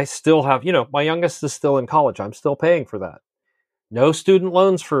 But I still have, my youngest is still in college. I'm still paying for that. No student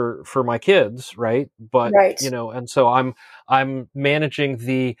loans for my kids, right? But and so I'm managing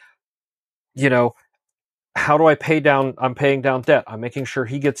the, how do I pay down? I'm paying down debt. I'm making sure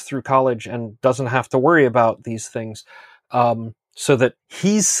he gets through college and doesn't have to worry about these things, so that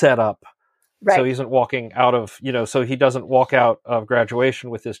he's set up. Right. So he isn't walking out of, so he doesn't walk out of graduation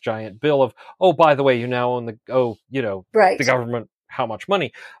with this giant bill of, oh, by the way, you now own the government, how much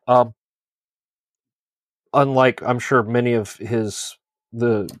money? Unlike, I'm sure, many of many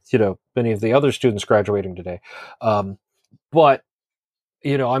of the other students graduating today. But,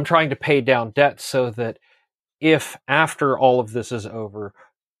 I'm trying to pay down debt so that if after all of this is over,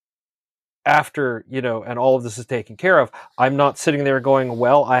 and all of this is taken care of, I'm not sitting there going,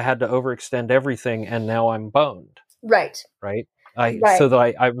 well, I had to overextend everything and now I'm boned. Right. So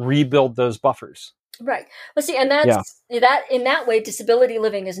that I rebuild those buffers. Right. Well, see, and that's that in that way, disability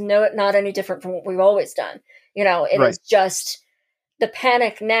living is not any different from what we've always done. It is just the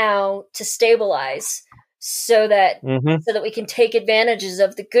panic now to stabilize, so that we can take advantages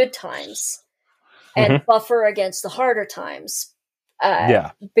of the good times and buffer against the harder times.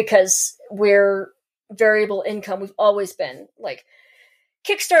 Because we're variable income. We've always been like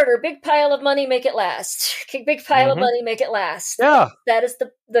Kickstarter, big pile of money, make it last. Big pile of money, make it last. Yeah. That is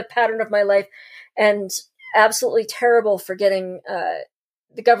the pattern of my life, and absolutely terrible for getting,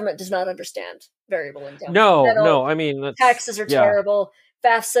 the government does not understand variable income. No, I mean, taxes are terrible.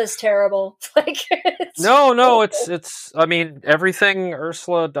 FAFSA is terrible. It's, I mean, everything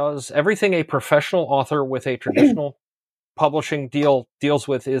Ursula does, everything a professional author with a traditional publishing deals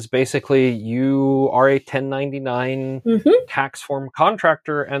with is basically you are a 1099 Mm-hmm. tax form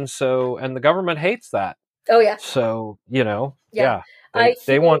contractor, and the government hates that. Oh yeah. So, Yeah. they I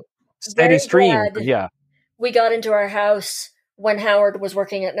they feel want steady very stream. But glad yeah. we got into our house when Howard was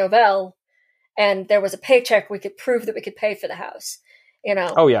working at Novell, and there was a paycheck. We could prove that we could pay for the house.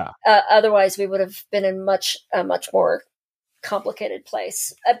 Oh yeah. Otherwise, we would have been in a much more complicated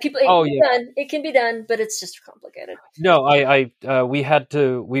place. Oh yeah. It can be done, but it's just complicated. No, we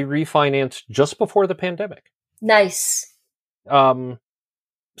refinanced just before the pandemic. Nice.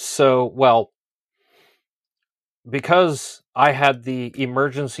 So, well, because I had the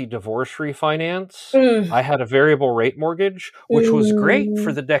emergency divorce refinance, I had a variable rate mortgage, which was great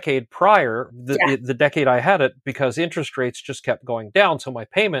for the decade prior, the decade I had it, because interest rates just kept going down. So my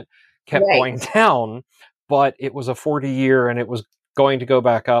payment kept going down, but it was a 40-year and it was going to go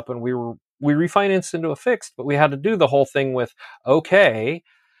back up, and we refinanced into a fixed, but we had to do the whole thing with, okay,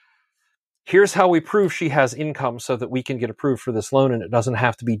 here's how we prove she has income so that we can get approved for this loan, and it doesn't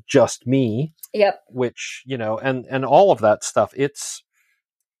have to be just me. Yep. Which, and all of that stuff, it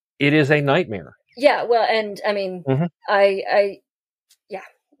is a nightmare. Yeah, well, and I mean, the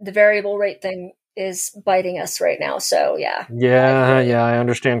variable rate thing is biting us right now. So yeah. Yeah, I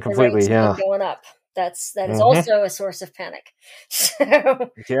understand completely. The rates going up. That is also a source of panic.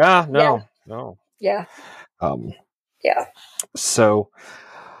 So no. Yeah. Yeah. So,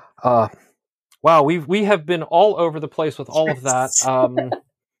 wow, we have been all over the place with all of that.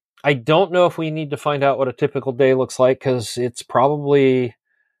 I don't know if we need to find out what a typical day looks like, because it's probably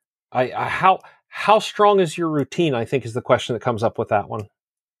how strong is your routine, I think, is the question that comes up with that one.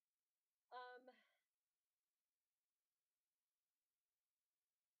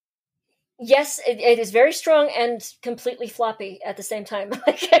 Yes, it is very strong and completely floppy at the same time.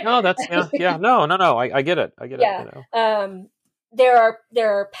 No, that's no. I get it. There are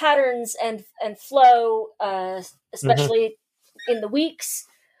patterns and flow, especially in the weeks,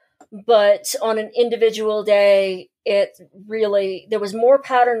 but on an individual day, there was more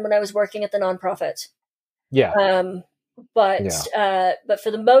pattern when I was working at the nonprofit. Yeah. But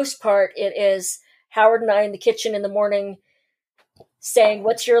for the most part, it is Howard and I in the kitchen in the morning, saying,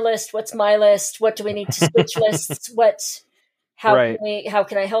 what's your list? What's my list? What do we need to switch lists? How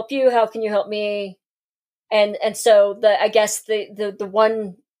can I help you? How can you help me? And so I guess the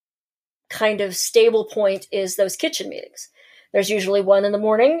one kind of stable point is those kitchen meetings. There's usually one in the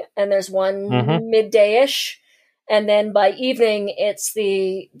morning and there's one midday-ish. And then by evening, it's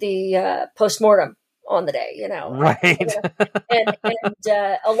the postmortem on the day, Right. And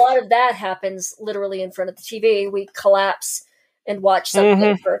a lot of that happens literally in front of the TV. We collapse and watch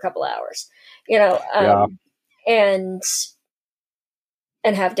something for a couple hours, and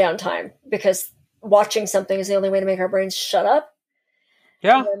have downtime, because watching something is the only way to make our brains shut up.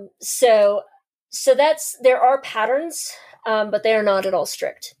 Yeah. So there are patterns, but they are not at all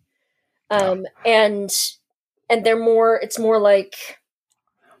strict. And it's more like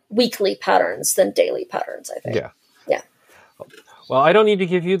weekly patterns than daily patterns, I think. Yeah. Well, I don't need to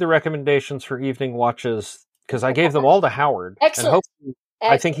give you the recommendations for evening watches, because I gave them all to Howard. Excellent. And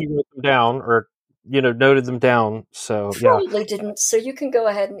I think he wrote them down, or noted them down. So probably didn't. So you can go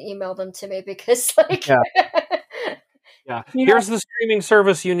ahead and email them to me, because yeah. Here's the streaming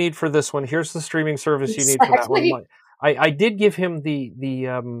service you need for this one. Here's the streaming service you need for that one. I did give him the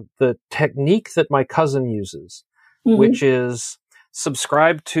technique that my cousin uses, which is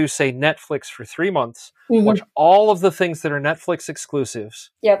subscribe to, say, Netflix for 3 months, watch all of the things that are Netflix exclusives,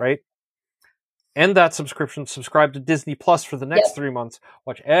 right? End that subscription, subscribe to Disney Plus for the next 3 months,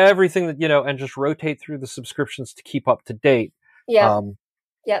 watch everything that, and just rotate through the subscriptions to keep up to date. Yeah.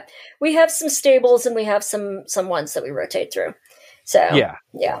 We have some stables and we have some ones that we rotate through. So,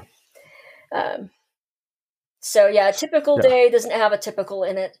 a typical day doesn't have a typical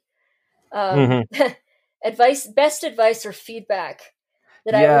in it. Best advice or feedback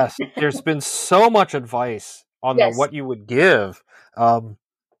that there's been so much advice on what you would give.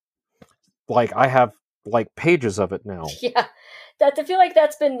 I have pages of it now. Yeah. I feel like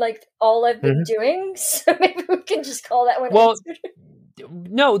that's been all I've been doing. So maybe we can just call that one. Well,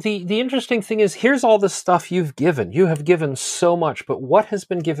 no, the interesting thing is, here's all the stuff you've given. You have given so much, but what has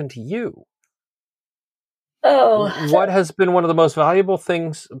been given to you? Oh. What has been one of the most valuable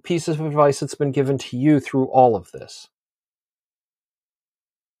pieces of advice that's been given to you through all of this?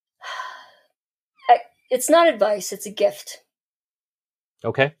 It's not advice, it's a gift.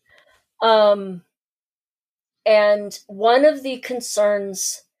 Okay. And one of the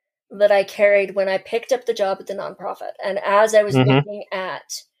concerns that I carried when I picked up the job at the nonprofit, and as I was looking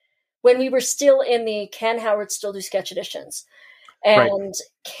at when we were still in the can Howard still do sketch editions, and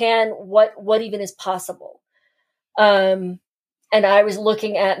can what even is possible. And I was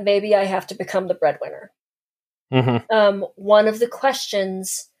looking at maybe I have to become the breadwinner. One of the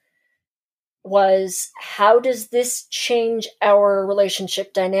questions was, how does this change our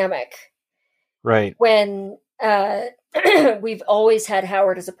relationship dynamic? Right. When we've always had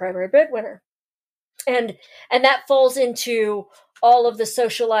Howard as a primary breadwinner. And that falls into all of the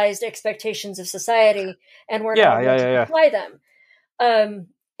socialized expectations of society, and we're not able to apply them.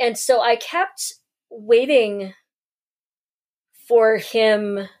 And so I kept waiting for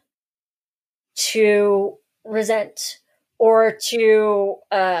him to resent or to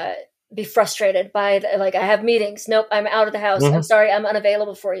be frustrated by like, I have meetings. Nope, I'm out of the house. I'm sorry, I'm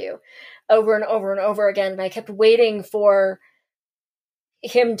unavailable for you, over and over and over again. And I kept waiting for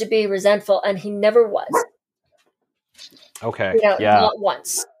him to be resentful, and he never was. Okay. Not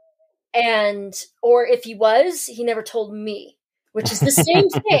once. And or if he was, he never told me, which is the same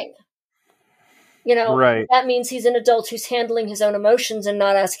thing. Right. That means he's an adult who's handling his own emotions and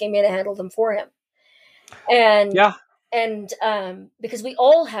not asking me to handle them for him. And because we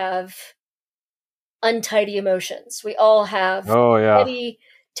all have untidy emotions, we all have petty,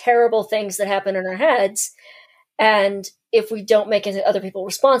 terrible things that happen in our heads, and if we don't make other people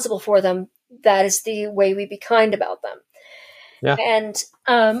responsible for them, that is the way we be kind about them. Yeah. And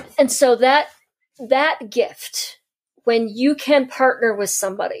so that gift, when you can partner with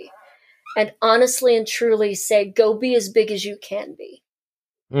somebody and honestly and truly say, go be as big as you can be.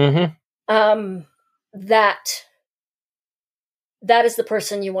 That is the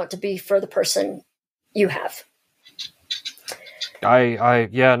person you want to be for the person you have.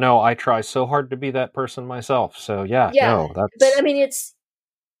 I try so hard to be that person myself. So that's... But I mean, it's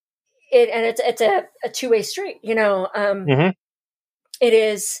a two-way street, It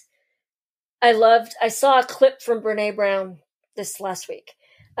is. I saw a clip from Brene Brown this last week.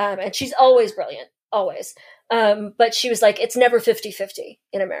 And she's always brilliant, always. But she was like, it's never 50-50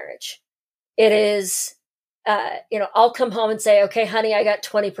 in a marriage. It is, I'll come home and say, okay, honey, I got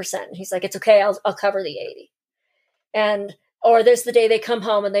 20%. And he's like, it's okay. I'll cover the 80. Or there's the day they come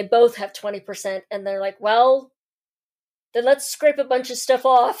home and they both have 20%. And they're like, well, then let's scrape a bunch of stuff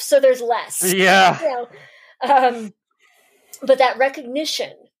off so there's less. Yeah. But that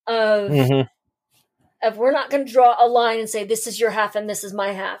recognition of we're not going to draw a line and say, this is your half and this is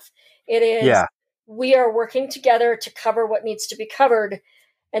my half. It is, we are working together to cover what needs to be covered.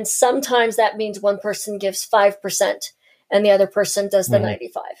 And sometimes that means one person gives 5% and the other person does the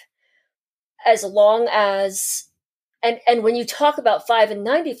 95. As long as, and when you talk about 5 and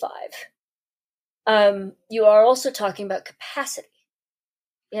 95, you are also talking about capacity.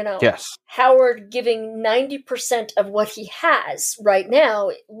 Howard giving 90% of what he has right now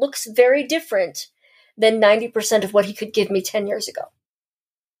looks very different than 90% of what he could give me 10 years ago.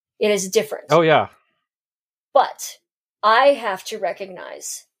 It is different. Oh, yeah. But I have to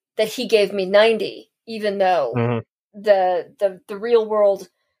recognize that he gave me 90, even though the real world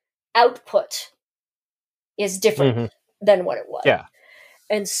output is different than what it was. Yeah.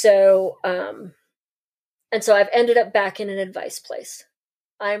 And so I've ended up back in an advice place.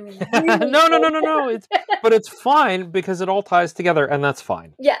 I'm really no. It's fine because it all ties together, and that's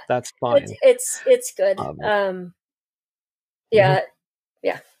fine. Yeah, that's fine. It's good. Yeah.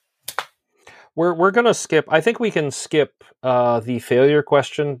 We're gonna skip. I think we can skip the failure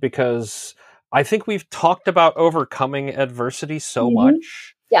question because I think we've talked about overcoming adversity so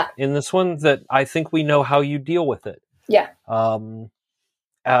much. Yeah. In this one that I think we know how you deal with it. Yeah.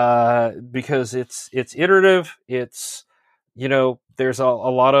 Because it's iterative. It's there's a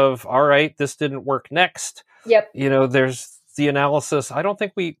lot of, all right, this didn't work next. Yep. There's the analysis. I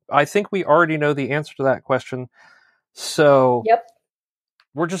think we already know the answer to that question. So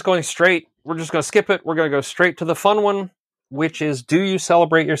we're just going straight. We're just going to skip it. We're going to go straight to the fun one, which is, do you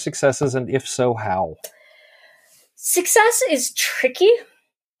celebrate your successes? And if so, how? Success is tricky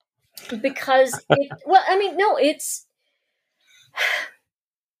because it's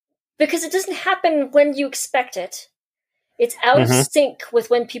because it doesn't happen when you expect it. It's out of sync with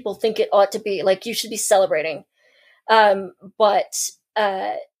when people think it ought to be. Like, you should be celebrating. But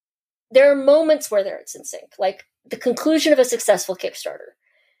there are moments where it's in sync. Like the conclusion of a successful Kickstarter.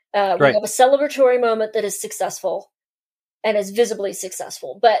 We have a celebratory moment that is successful and is visibly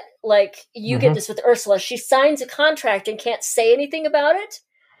successful. But like, you get this with Ursula. She signs a contract and can't say anything about it.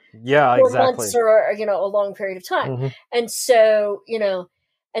 Yeah, for exactly. months or, a long period of time. And so, a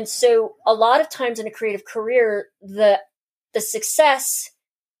lot of times in a creative career, the success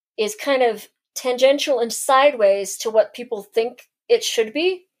is kind of tangential and sideways to what people think it should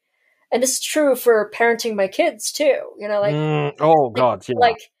be. and this is true for parenting my kids too. Oh God, yeah.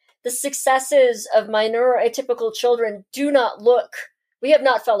 Like the successes of my neuroatypical children do not look. We have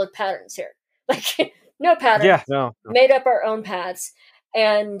not followed patterns here. Like no patterns. Yeah, no. Made up our own paths,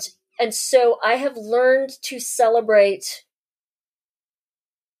 and so I have learned to celebrate,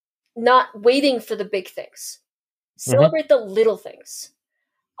 not waiting for the big things. Celebrate the little things.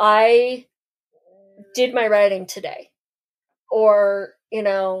 I did my writing today, or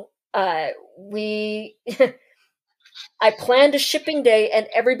we. I planned a shipping day and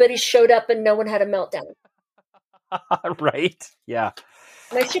everybody showed up and no one had a meltdown. Right? Yeah.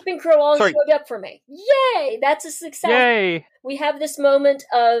 My shipping crew all showed up for me. Yay! That's a success. Yay! We have this moment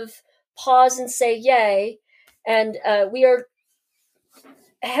of pause and say yay, and we are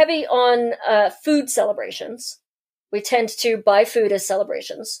heavy on food celebrations. We tend to buy food as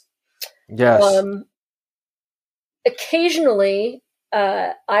celebrations. Yes. Occasionally,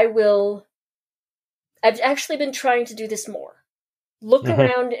 I've actually been trying to do this more. Look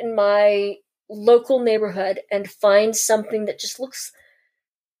around in my local neighborhood and find something that just looks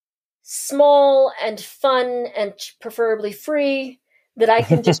small and fun and preferably free that I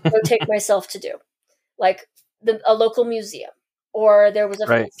can just go take myself to do. Like a local museum, or there was a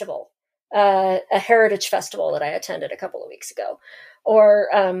festival, a heritage festival that I attended a couple of weeks ago. Or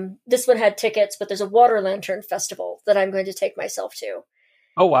this one had tickets, but there's a water lantern festival that I'm going to take myself to.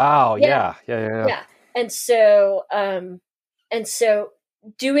 Oh, wow. Yeah. And so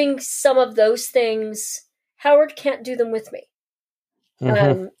doing some of those things, Howard can't do them with me.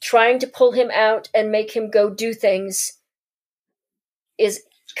 Trying to pull him out and make him go do things is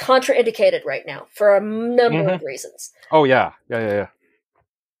contraindicated right now for a number of reasons. Oh, yeah.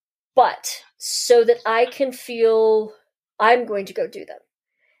 But so that I can feel I'm going to go do them.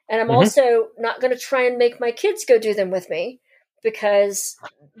 And I'm also not going to try and make my kids go do them with me, because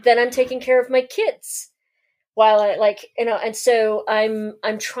then I'm taking care of my kids while and so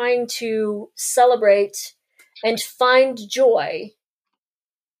I'm trying to celebrate and find joy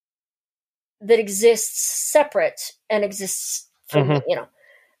that exists separate and exists from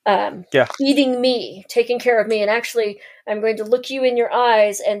feeding me, taking care of me. And actually, I'm going to look you in your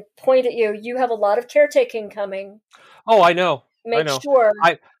eyes and point at you. You have a lot of caretaking coming. Oh, I know. Make sure.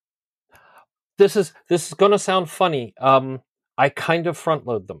 This is going to sound funny. I kind of front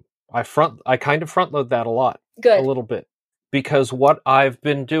load them. I kind of front load that a lot. Good. A little bit. Because what I've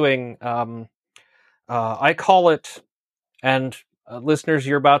been doing, I call it, and listeners,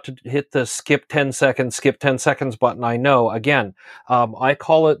 you're about to hit the skip 10 seconds button. I know. Again, I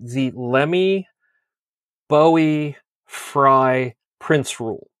call it the Lemmy, Bowie, Fry, Prince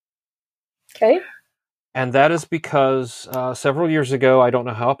rule. Okay. And that is because several years ago, I don't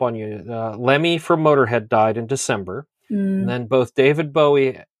know how up on you, Lemmy from Motorhead died in December. And then both David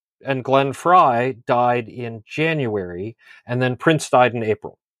Bowie and Glenn Fry died in January. And then Prince died in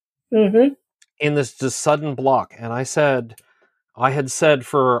April. In this sudden block. And I had said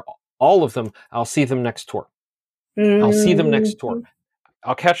for all of them, I'll see them next tour. I'll see them next tour.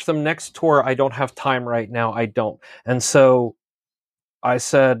 I'll catch them next tour. I don't have time right now. I don't. And so I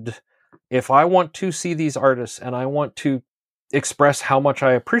said, if I want to see these artists and I want to express how much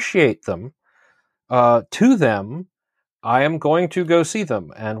I appreciate them to them, I am going to go see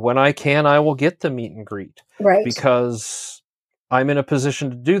them. And when I can, I will get the meet and greet. Right. Because I'm in a position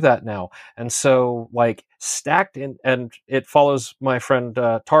to do that now. And so, stacked in, and it follows my friend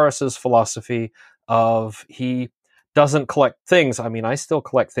Taurus's philosophy of he doesn't collect things. I mean, I still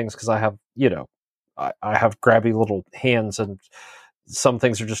collect things because I have, I have grabby little hands, and some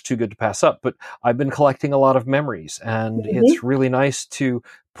things are just too good to pass up. But I've been collecting a lot of memories, and it's really nice to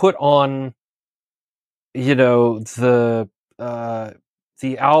put on, the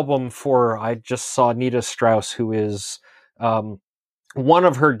album for, I just saw Nita Strauss, who is one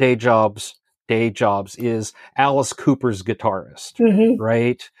of her day jobs is Alice Cooper's guitarist,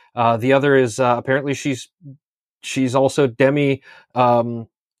 right? The other is apparently she's also Demi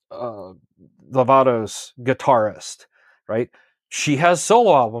Lovato's guitarist, right? She has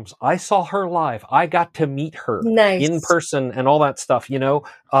solo albums. I saw her live. I got to meet her in person and all that stuff,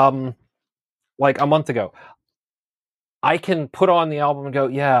 like a month ago. I can put on the album and go,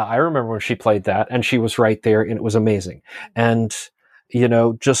 yeah, I remember when she played that, and she was right there, and it was amazing. And,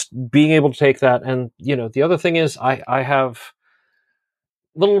 just being able to take that. And, the other thing is I have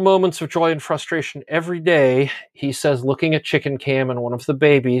little moments of joy and frustration every day. He says, looking at Chicken Cam and one of the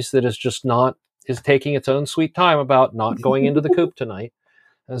babies that is taking its own sweet time about not going into the coop tonight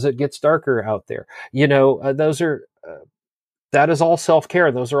as it gets darker out there. Those are, that is all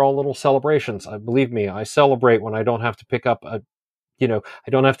self-care. Those are all little celebrations. Believe me, I celebrate when I don't have to pick up a I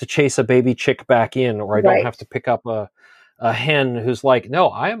don't have to chase a baby chick back in, or I don't Right. have to pick up a hen who's like, no,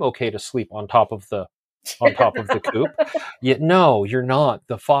 I am okay to sleep on top of the coop. No, you're not.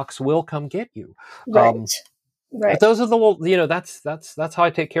 The fox will come get you. Right. But those are the little, that's how I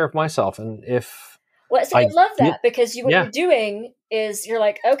take care of myself. And if Well, see, I love that because what Yeah. you're doing is you're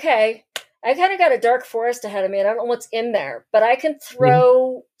like, okay, I kind of got a dark forest ahead of me and I don't know what's in there, but I can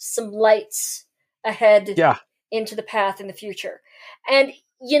throw some lights ahead into the path in the future. And,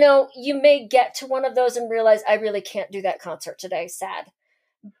 you may get to one of those and realize I really can't do that concert today. Sad.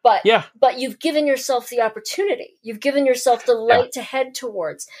 But you've given yourself the opportunity. You've given yourself the light to head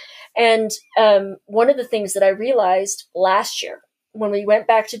towards. And one of the things that I realized last year when we went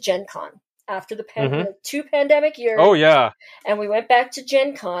back to Gen Con after the 2 pandemic years. Oh, yeah. And we went back to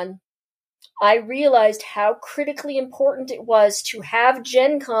Gen Con, I realized how critically important it was to have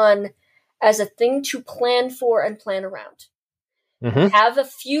Gen Con as a thing to plan for and plan around. Have a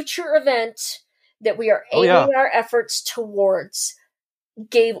future event that we are aiming our efforts towards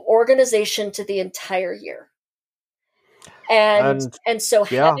gave organization to the entire year. And so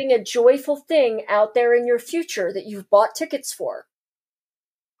having a joyful thing out there in your future that you've bought tickets for,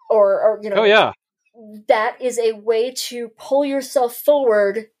 or that is a way to pull yourself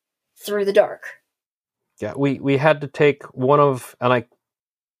forward through the dark. Yeah, we had to take and I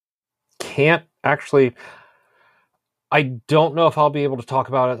can't actually, I don't know if I'll be able to talk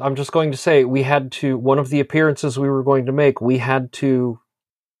about it. I'm just going to say one of the appearances we were going to make, we had to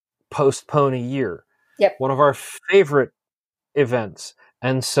postpone a year. Yep. One of our favorite events.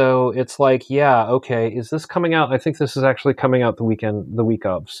 And so it's like, okay, is this coming out? I think this is actually coming out the week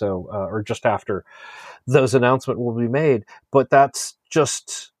of, so, or just after those announcements will be made. But that's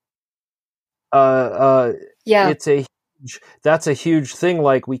just, that's a huge thing.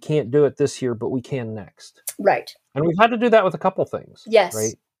 Like, we can't do it this year, but we can next. Right. And we've had to do that with a couple things. Yes.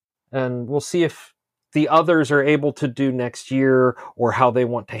 Right. And we'll see if the others are able to do next year or how they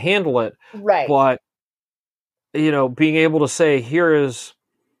want to handle it. Right. But, being able to say, here is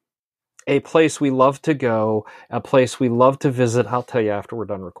a place we love to go, a place we love to visit. I'll tell you after we're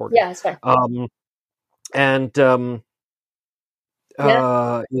done recording. Yeah, it's fine.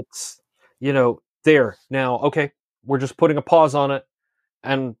 It's, there now. Okay. We're just putting a pause on it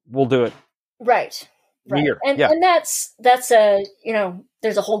and we'll do it. Right. Year. And that's a,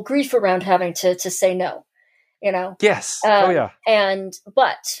 there's a whole grief around having to say no, Yes. But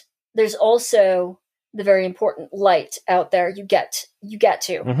there's also the very important light out there. You get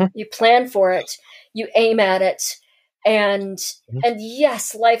to, you plan for it, you aim at it. And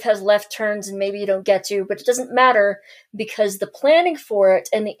yes, life has left turns and maybe you don't get to, but it doesn't matter because the planning for it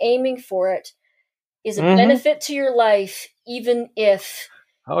and the aiming for it is a benefit to your life, even if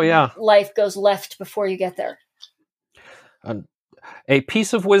life goes left before you get there. A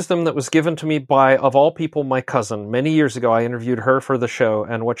piece of wisdom that was given to me by, of all people, my cousin. Many years ago, I interviewed her for the show,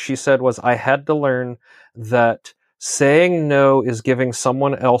 and what she said was, I had to learn that saying no is giving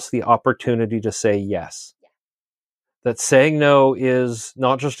someone else the opportunity to say yes. Yeah. That saying no is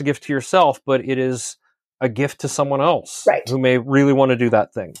not just a gift to yourself, but it is a gift to someone else who may really want to do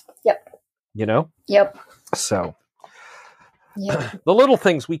that thing. Yep. Yep. So... the little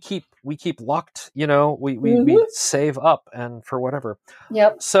things we keep locked, we save up and for whatever.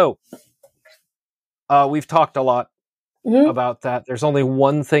 Yep. So we've talked a lot about that. There's only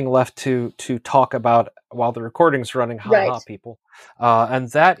one thing left to talk about while the recording's running. People.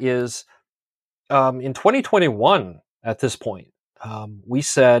 And that is in 2021 at this point, we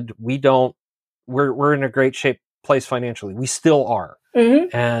said we're in a great place financially. We still are.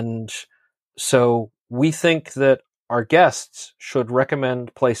 And so we think that our guests should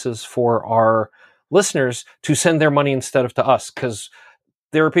recommend places for our listeners to send their money instead of to us, because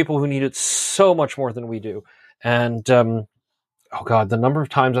there are people who need it so much more than we do. And, the number of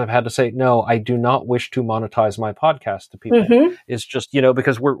times I've had to say, no, I do not wish to monetize my podcast to people. It's just,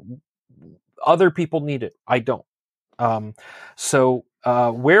 because other people need it. I don't. So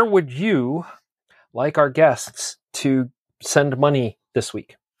where would you like our guests to send money this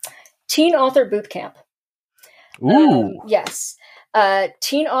week? Teen Author Bootcamp. Ooh. Yes.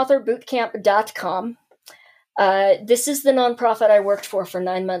 TeenAuthorBootcamp.com. This is the nonprofit I worked for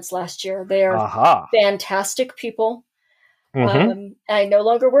 9 months last year. They are fantastic people. I no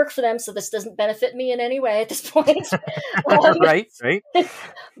longer work for them, so this doesn't benefit me in any way at this point. Right.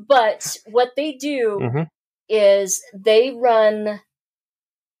 But what they do is they run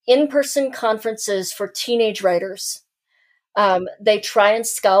in-person conferences for teenage writers. They try and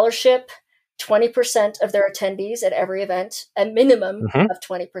scholarship 20% of their attendees at every event, a minimum of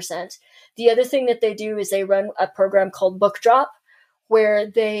 20%. The other thing that they do is they run a program called Book Drop,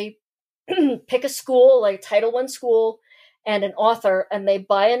 where they pick a school, like Title I school, and an author, and they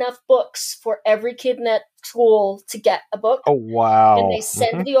buy enough books for every kid in that school to get a book. Oh, wow. And they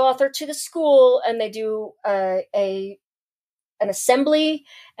send the author to the school, and they do an assembly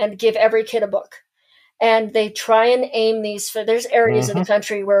and give every kid a book. And they try and aim these for, there's areas in the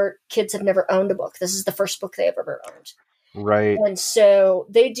country where kids have never owned a book. This is the first book they've ever owned. Right. And so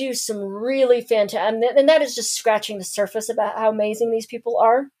they do some really fantastic, and that is just scratching the surface about how amazing these people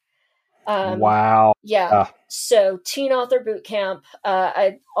are. Wow. Yeah. So Teen Author Boot Camp,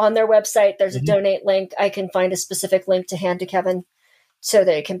 on their website, there's a donate link. I can find a specific link to hand to Kevin so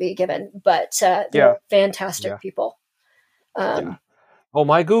that it can be given. But they're fantastic people. Well,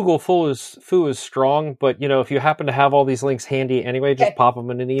 my Google foo is strong, but if you happen to have all these links handy anyway, just pop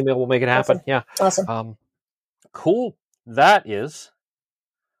them in an email. We'll make it happen. Awesome. Yeah. Awesome. Cool. That is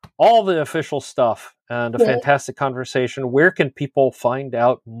all the official stuff and a fantastic conversation. Where can people find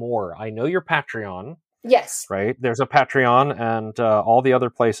out more? I know your Patreon. Yes. Right? There's a Patreon and all the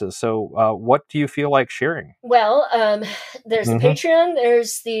other places. So what do you feel like sharing? Well, there's the Patreon.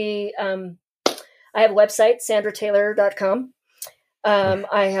 There's the, I have a website, sandratayler.com.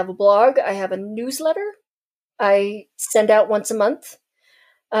 I have a blog. I have a newsletter I send out once a month.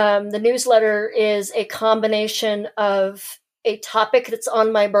 The newsletter is a combination of a topic that's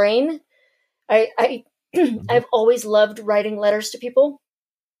on my brain. I've always loved writing letters to people.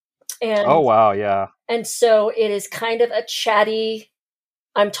 And, oh, wow. Yeah. And so it is kind of a chatty,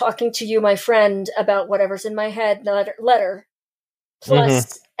 I'm talking to you, my friend, about whatever's in my head letter.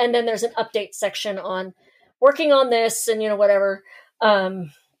 Plus, and then there's an update section on working on this and, whatever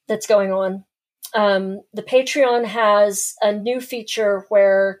that's going on. The Patreon has a new feature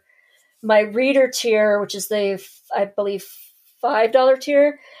where my reader tier, which is I believe, $5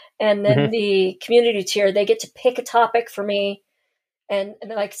 tier, and then the community tier, they get to pick a topic for me. And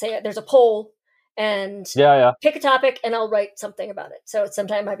like say, there's a poll and pick a topic and I'll write something about it. So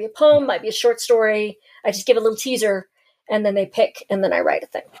sometimes it might be a poem, might be a short story. I just give a little teaser and then they pick and then I write a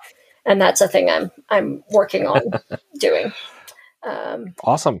thing. And that's a thing I'm working on doing.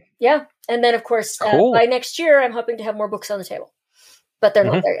 Awesome. Yeah. And then of course, by next year, I'm hoping to have more books on the table, but they're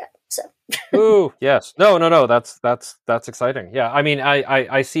not there yet. So. Ooh, yes. No. That's exciting. Yeah. I mean,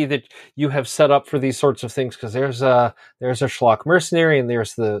 I see that you have set up for these sorts of things because there's a Schlock Mercenary and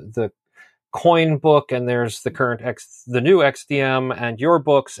there's the coin book and there's the new XDM and your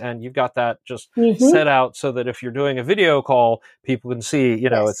books, and you've got that just set out so that if you're doing a video call, people can see,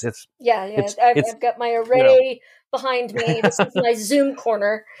 it's I've got my array behind me. This is my Zoom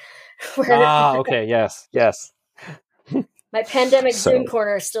corner. Okay. Yes. My pandemic Zoom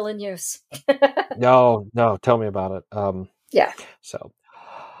corner is still in use. No, tell me about it. So,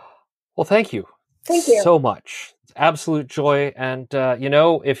 well, thank you. Thank you so much. It's absolute joy. And,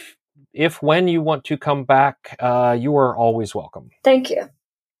 if when you want to come back, you are always welcome. Thank you.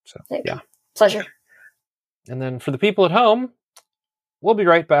 So, Thank you. Pleasure. And then for the people at home, we'll be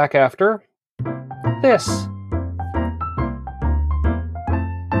right back after this.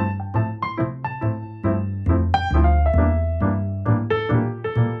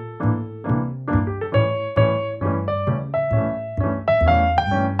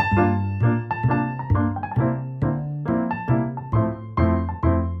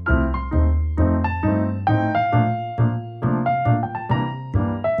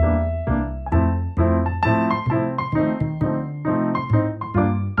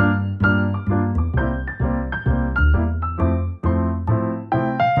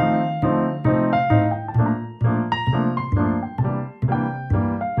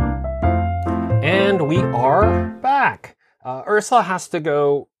 And we are back. Ursula has to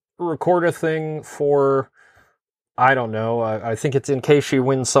go record a thing for, I don't know, I think it's in case she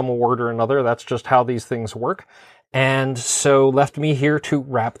wins some award or another. That's just how these things work. And so left me here to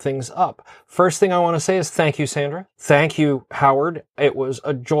wrap things up. First thing I want to say is thank you, Sandra. Thank you, Howard. It was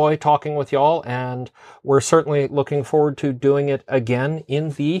a joy talking with y'all, and we're certainly looking forward to doing it again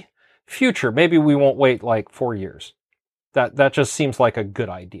in the future. Maybe we won't wait like 4 years. That just seems like a good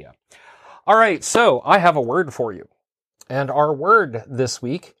idea. All right, so I have a word for you. And our word this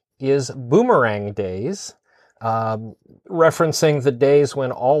week is boomerang days, referencing the days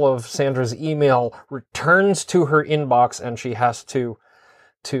when all of Sandra's email returns to her inbox and she has to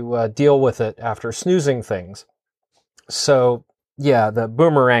deal with it after snoozing things. So, yeah, the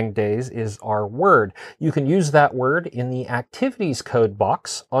boomerang days is our word. You can use that word in the activities code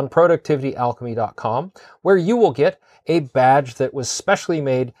box on productivityalchemy.com, where you will get a badge that was specially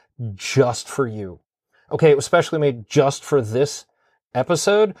made just for you. Okay, it was specially made just for this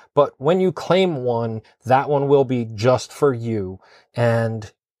episode, but when you claim one, that one will be just for you,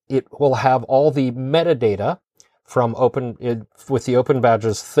 and it will have all the metadata from with the Open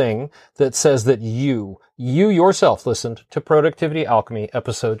Badges thing that says that you yourself listened to Productivity Alchemy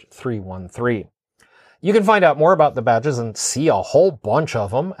episode 313. You can find out more about the badges and see a whole bunch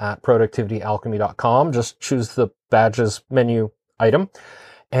of them at productivityalchemy.com. Just choose the badges menu item.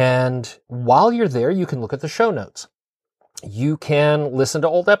 And while you're there, you can look at the show notes. You can listen to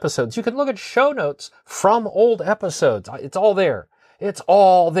old episodes. You can look at show notes from old episodes. It's all there. It's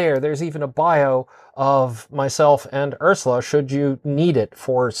all there. There's even a bio of myself and Ursula should you need it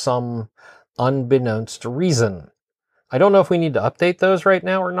for some unbeknownst reason. I don't know if we need to update those right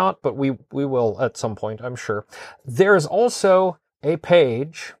now or not, but we will at some point, I'm sure. There's also a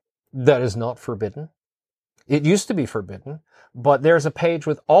page that is not forbidden. It used to be forbidden, but there's a page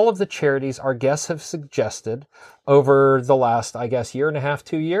with all of the charities our guests have suggested over the last, I guess, year and a half,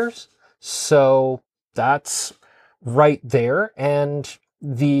 2 years. So that's right there. And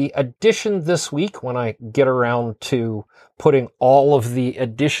the addition this week, when I get around to putting all of the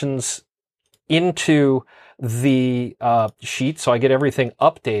additions into the sheet so I get everything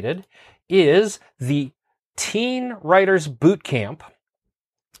updated, is the Teen Writers Boot Camp,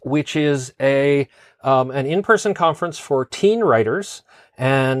 which is an in-person conference for teen writers,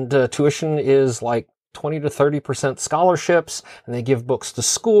 and tuition is like 20 to 30% scholarships, and they give books to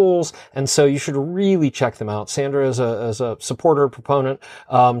schools, and so you should really check them out. Sandra is a supporter, proponent,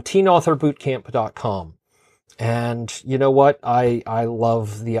 teenauthorbootcamp.com. And you know what? I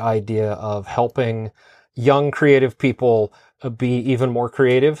love the idea of helping young creative people be even more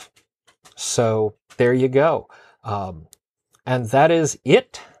creative. So there you go. And that is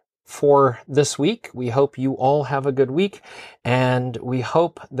it for this week. We hope you all have a good week, and we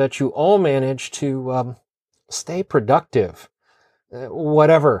hope that you all manage to stay productive,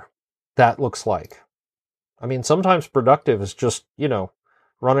 whatever that looks like. I mean, sometimes productive is just,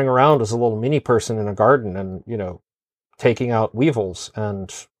 running around as a little mini person in a garden and, taking out weevils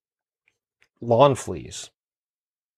and lawn fleas.